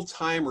old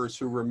timers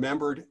who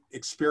remembered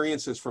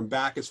experiences from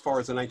back as far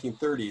as the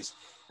 1930s.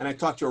 And I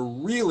talked to a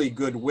really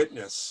good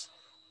witness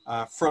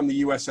from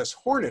the USS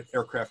Hornet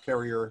aircraft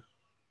carrier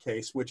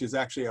case, which is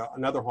actually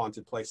another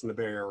haunted place in the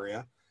Bay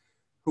Area,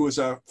 who was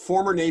a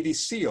former Navy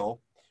SEAL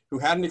who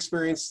had an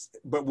experience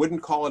but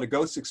wouldn't call it a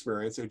ghost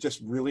experience. It was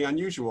just really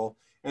unusual.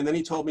 And then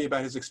he told me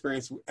about his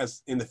experience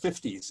as in the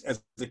 50s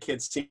as a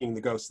kid seeing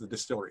the ghost of the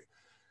distillery.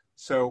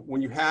 So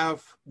when you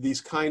have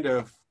these kind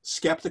of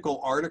skeptical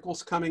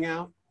articles coming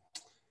out,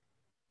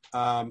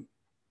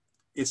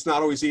 it's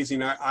not always easy.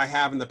 And I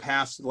have in the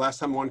past, the last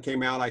time one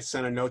came out, I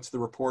sent a note to the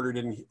reporter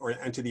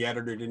and to the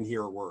editor, didn't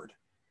hear a word.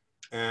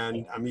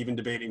 And I'm even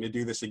debating to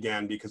do this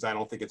again because I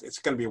don't think it's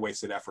going to be a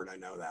wasted effort. I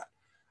know that.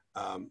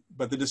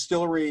 But the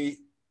distillery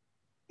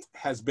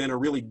has been a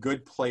really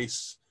good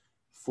place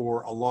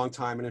for a long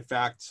time. And in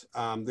fact,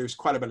 there's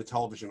quite a bit of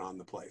television on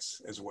the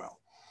place as well.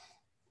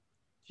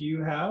 Do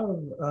you have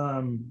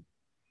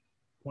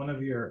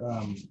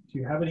do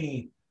you have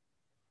any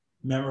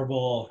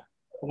memorable,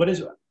 let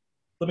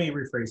me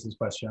rephrase this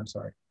question, I'm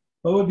sorry.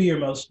 What would be your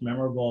most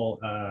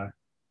memorable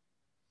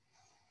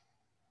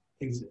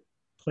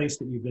place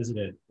that you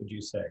visited, would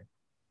you say?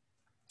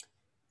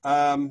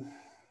 Well,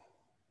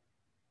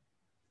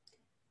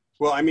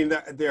 I mean,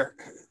 their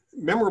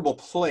memorable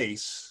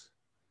place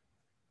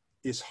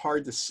is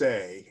hard to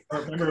say.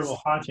 Or memorable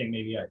haunting,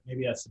 maybe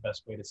that's the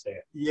best way to say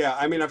it. Yeah,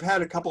 I mean, I've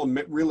had a couple of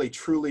really,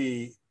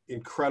 truly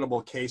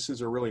incredible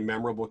cases or really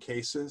memorable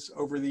cases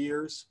over the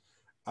years.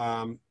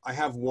 I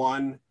have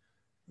one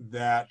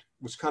that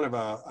was kind of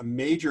a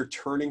major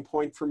turning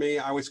point for me.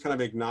 I was kind of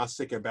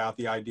agnostic about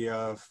the idea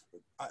of,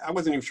 I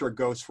wasn't even sure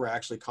ghosts were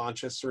actually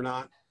conscious or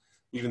not,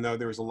 even though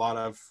there was a lot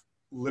of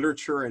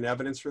literature and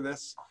evidence for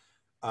this.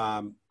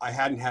 I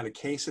hadn't had a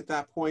case at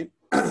that point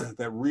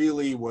that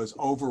really was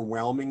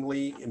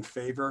overwhelmingly in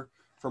favor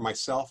for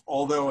myself.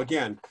 Although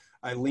again,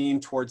 I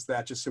lean towards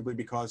that just simply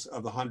because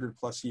of the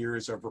 100+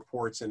 years of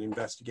reports and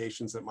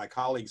investigations that my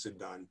colleagues had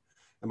done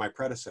and my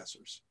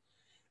predecessors.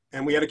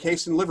 And we had a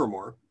case in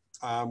Livermore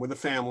with a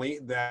family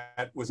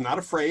that was not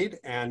afraid,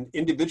 and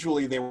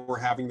individually they were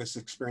having this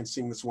experience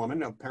seeing this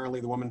woman. Apparently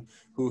the woman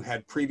who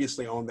had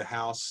previously owned the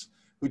house,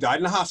 who died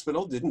in the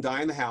hospital, didn't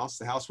die in the house.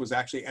 The house was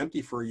actually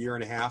empty for 1.5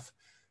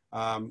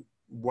 years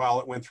while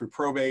it went through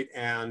probate,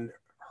 and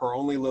her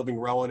only living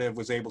relative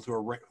was able to,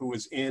 who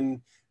was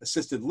in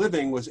assisted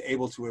living, was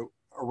able to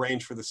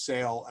arrange for the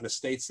sale, an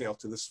estate sale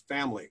to this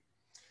family.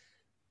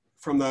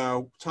 From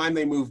the time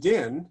they moved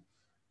in,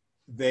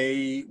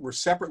 they were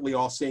separately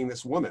all seeing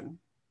this woman,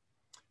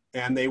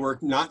 and they were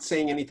not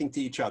saying anything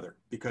to each other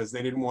because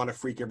they didn't want to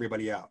freak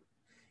everybody out.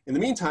 In the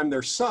meantime,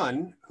 their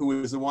son, who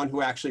was the one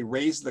who actually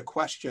raised the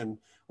question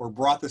or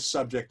brought the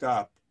subject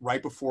up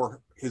right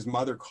before his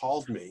mother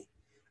called me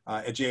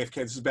at JFK,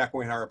 this is back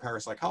when we had our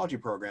parapsychology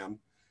program,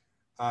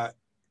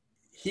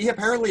 he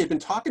apparently had been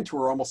talking to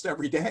her almost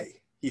every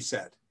day, he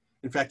said.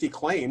 In fact, he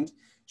claimed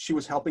she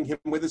was helping him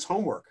with his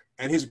homework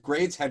and his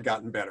grades had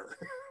gotten better.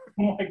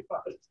 Oh my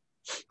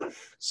God.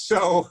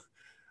 So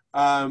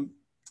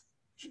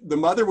the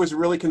mother was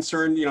really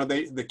concerned. You know,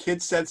 the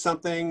kids said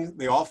something,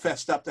 they all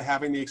fessed up to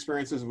having the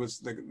experiences. It was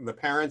the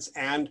parents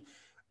and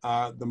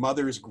the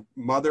mother's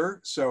mother.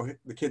 So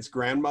the kid's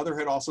grandmother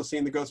had also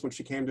seen the ghost when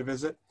she came to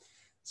visit.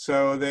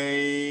 So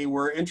they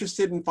were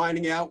interested in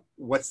finding out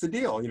what's the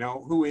deal, you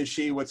know, who is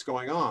she, what's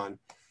going on?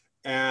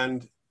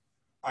 And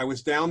I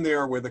was down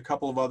there with a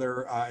couple of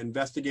other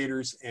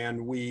investigators,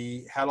 and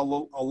we had a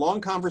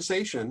long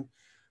conversation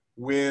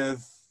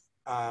with,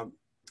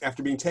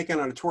 after being taken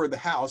on a tour of the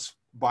house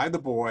by the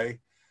boy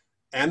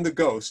and the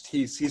ghost.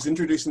 He's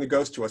introducing the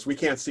ghost to us. We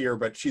can't see her,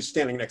 but she's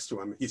standing next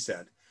to him, he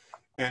said.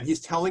 And he's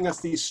telling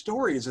us these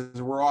stories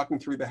as we're walking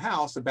through the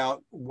house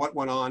about what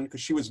went on,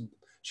 because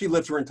she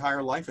lived her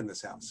entire life in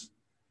this house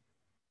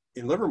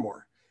in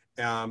Livermore.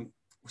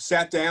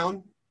 Sat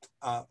down,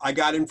 I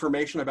got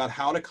information about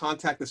how to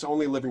contact this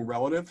only living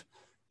relative,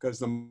 because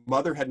the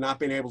mother had not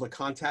been able to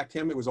contact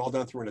him. It was all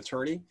done through an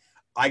attorney.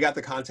 I got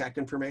the contact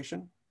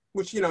information,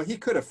 which, you know, he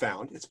could have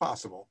found, it's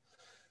possible.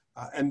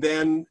 And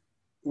then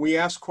we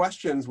asked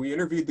questions. We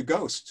interviewed the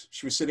ghost.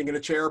 She was sitting in a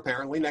chair,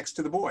 apparently, next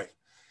to the boy.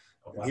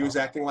 Oh, wow. He was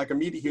acting like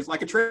he was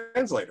like a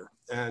translator.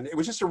 And it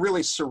was just a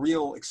really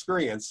surreal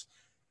experience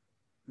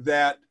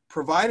that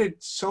provided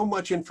so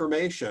much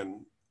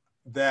information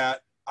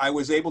that I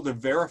was able to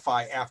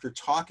verify after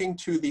talking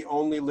to the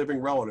only living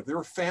relative. There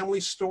were family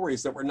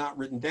stories that were not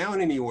written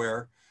down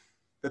anywhere,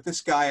 that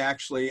this guy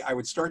actually, I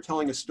would start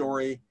telling a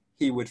story,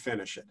 he would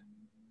finish it.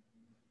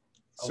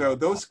 So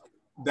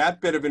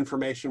that bit of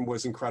information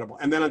was incredible.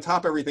 And then on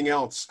top of everything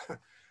else,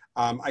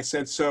 I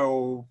said,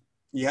 so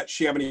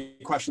she have any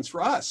questions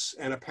for us?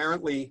 And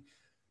apparently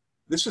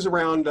this was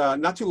around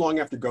not too long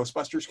after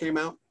Ghostbusters came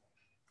out.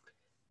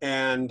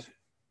 And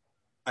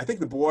I think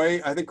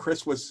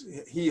Chris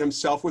he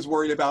himself was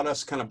worried about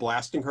us kind of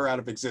blasting her out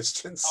of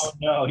existence. Oh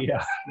no,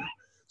 yeah.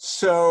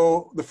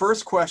 So the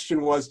first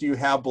question was, do you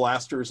have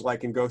blasters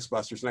like in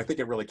Ghostbusters? And I think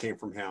it really came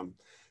from him.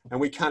 And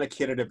we kind of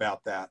kidded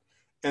about that.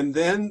 And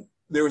then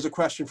there was a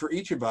question for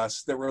each of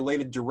us that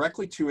related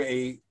directly to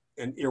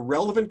an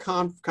irrelevant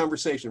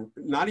conversation,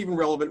 not even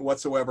relevant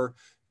whatsoever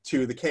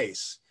to the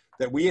case,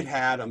 that we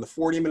had on the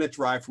 40-minute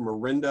drive from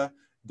Orinda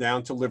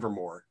down to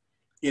Livermore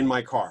in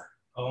my car.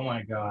 Oh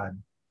my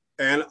God.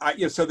 And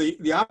so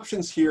the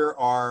options here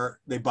are,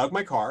 they bug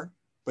my car,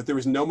 but there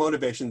was no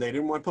motivation. They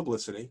didn't want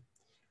publicity.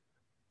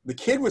 The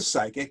kid was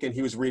psychic and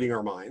he was reading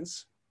our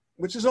minds,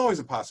 which is always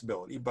a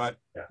possibility, but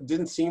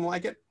didn't seem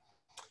like it,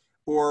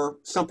 or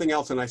something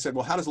else. And I said,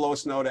 well, how does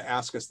Lois know to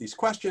ask us these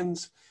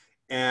questions?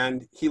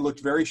 And he looked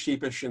very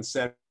sheepish and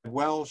said,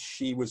 well,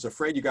 she was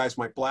afraid you guys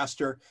might blast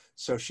her.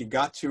 So she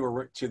got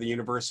to the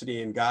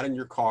university and got in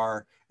your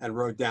car and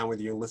rode down with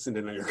you and listened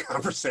in on your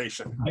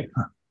conversation.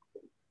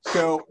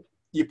 So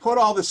you put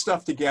all this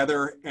stuff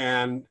together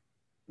and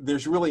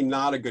there's really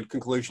not a good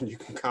conclusion you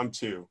can come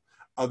to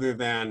other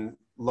than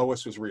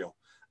Lois was real.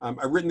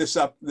 I've written this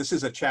up. This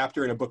is a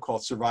chapter in a book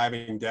called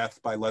Surviving Death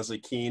by Leslie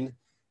Kean,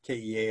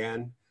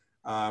 Kean,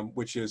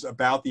 which is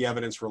about the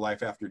evidence for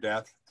life after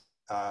death.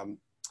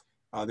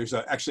 There's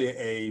actually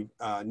a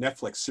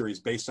Netflix series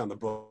based on the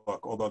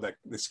book, although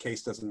this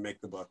case doesn't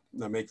make the book,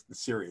 make the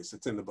series.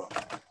 It's in the book.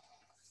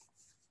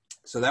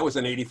 So that was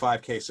an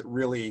 85 case that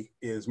really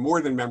is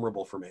more than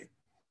memorable for me.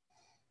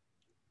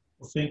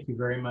 Well, thank you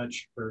very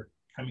much for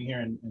coming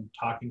here and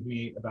talking to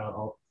me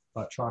about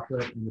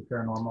chocolate and the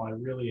paranormal. I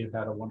really have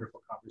had a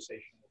wonderful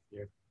conversation with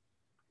you.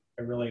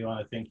 I really want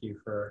to thank you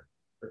for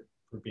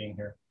being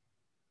here.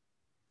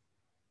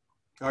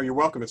 Oh, you're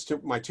welcome. It's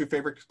my two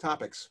favorite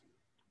topics.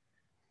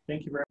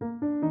 Thank you very much.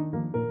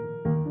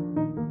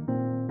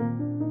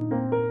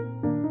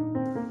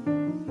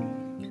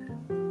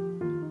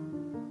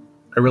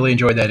 I really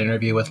enjoyed that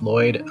interview with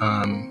Loyd.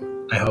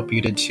 I hope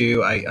you did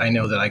too. I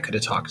know that I could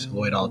have talked to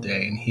Loyd all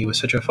day, and he was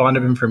such a fond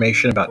of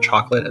information about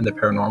chocolate and the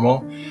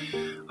paranormal.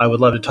 I would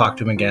love to talk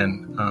to him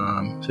again.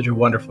 Such a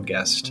wonderful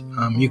guest.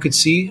 You could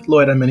see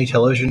Loyd on many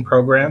television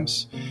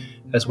programs,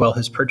 as well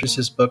as purchase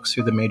his books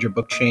through the major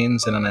book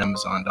chains and on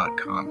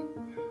Amazon.com.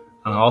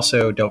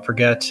 Also, don't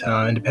forget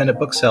independent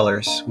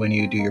booksellers when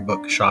you do your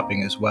book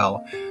shopping as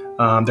well.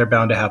 They're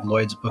bound to have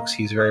Loyd's books.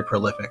 He's very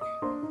prolific.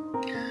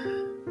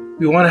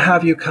 We want to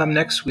have you come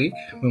next week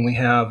when we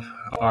have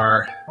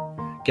our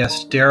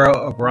guest Dara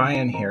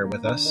O'Brien here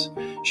with us.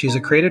 She's a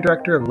creative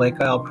director of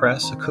Lake Isle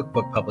Press, a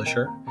cookbook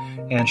publisher,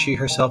 and she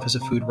herself is a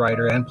food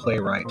writer and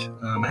playwright.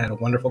 I had a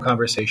wonderful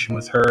conversation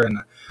with her, and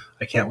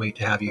I can't wait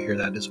to have you hear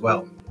that as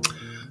well.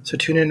 So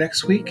tune in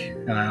next week,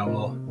 and I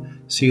will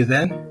see you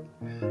then.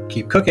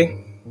 Keep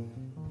cooking.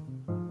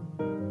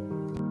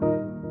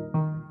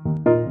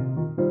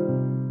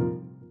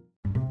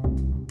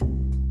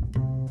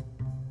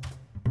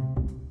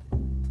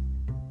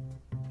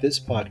 This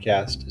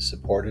podcast is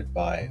supported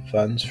by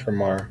funds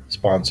from our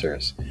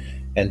sponsors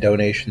and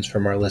donations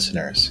from our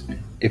listeners.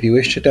 If you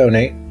wish to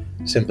donate,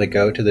 simply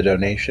go to the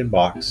donation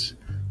box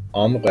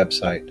on the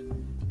website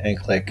and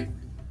click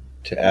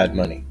to add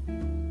money.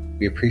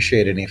 We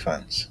appreciate any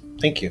funds.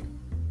 Thank you.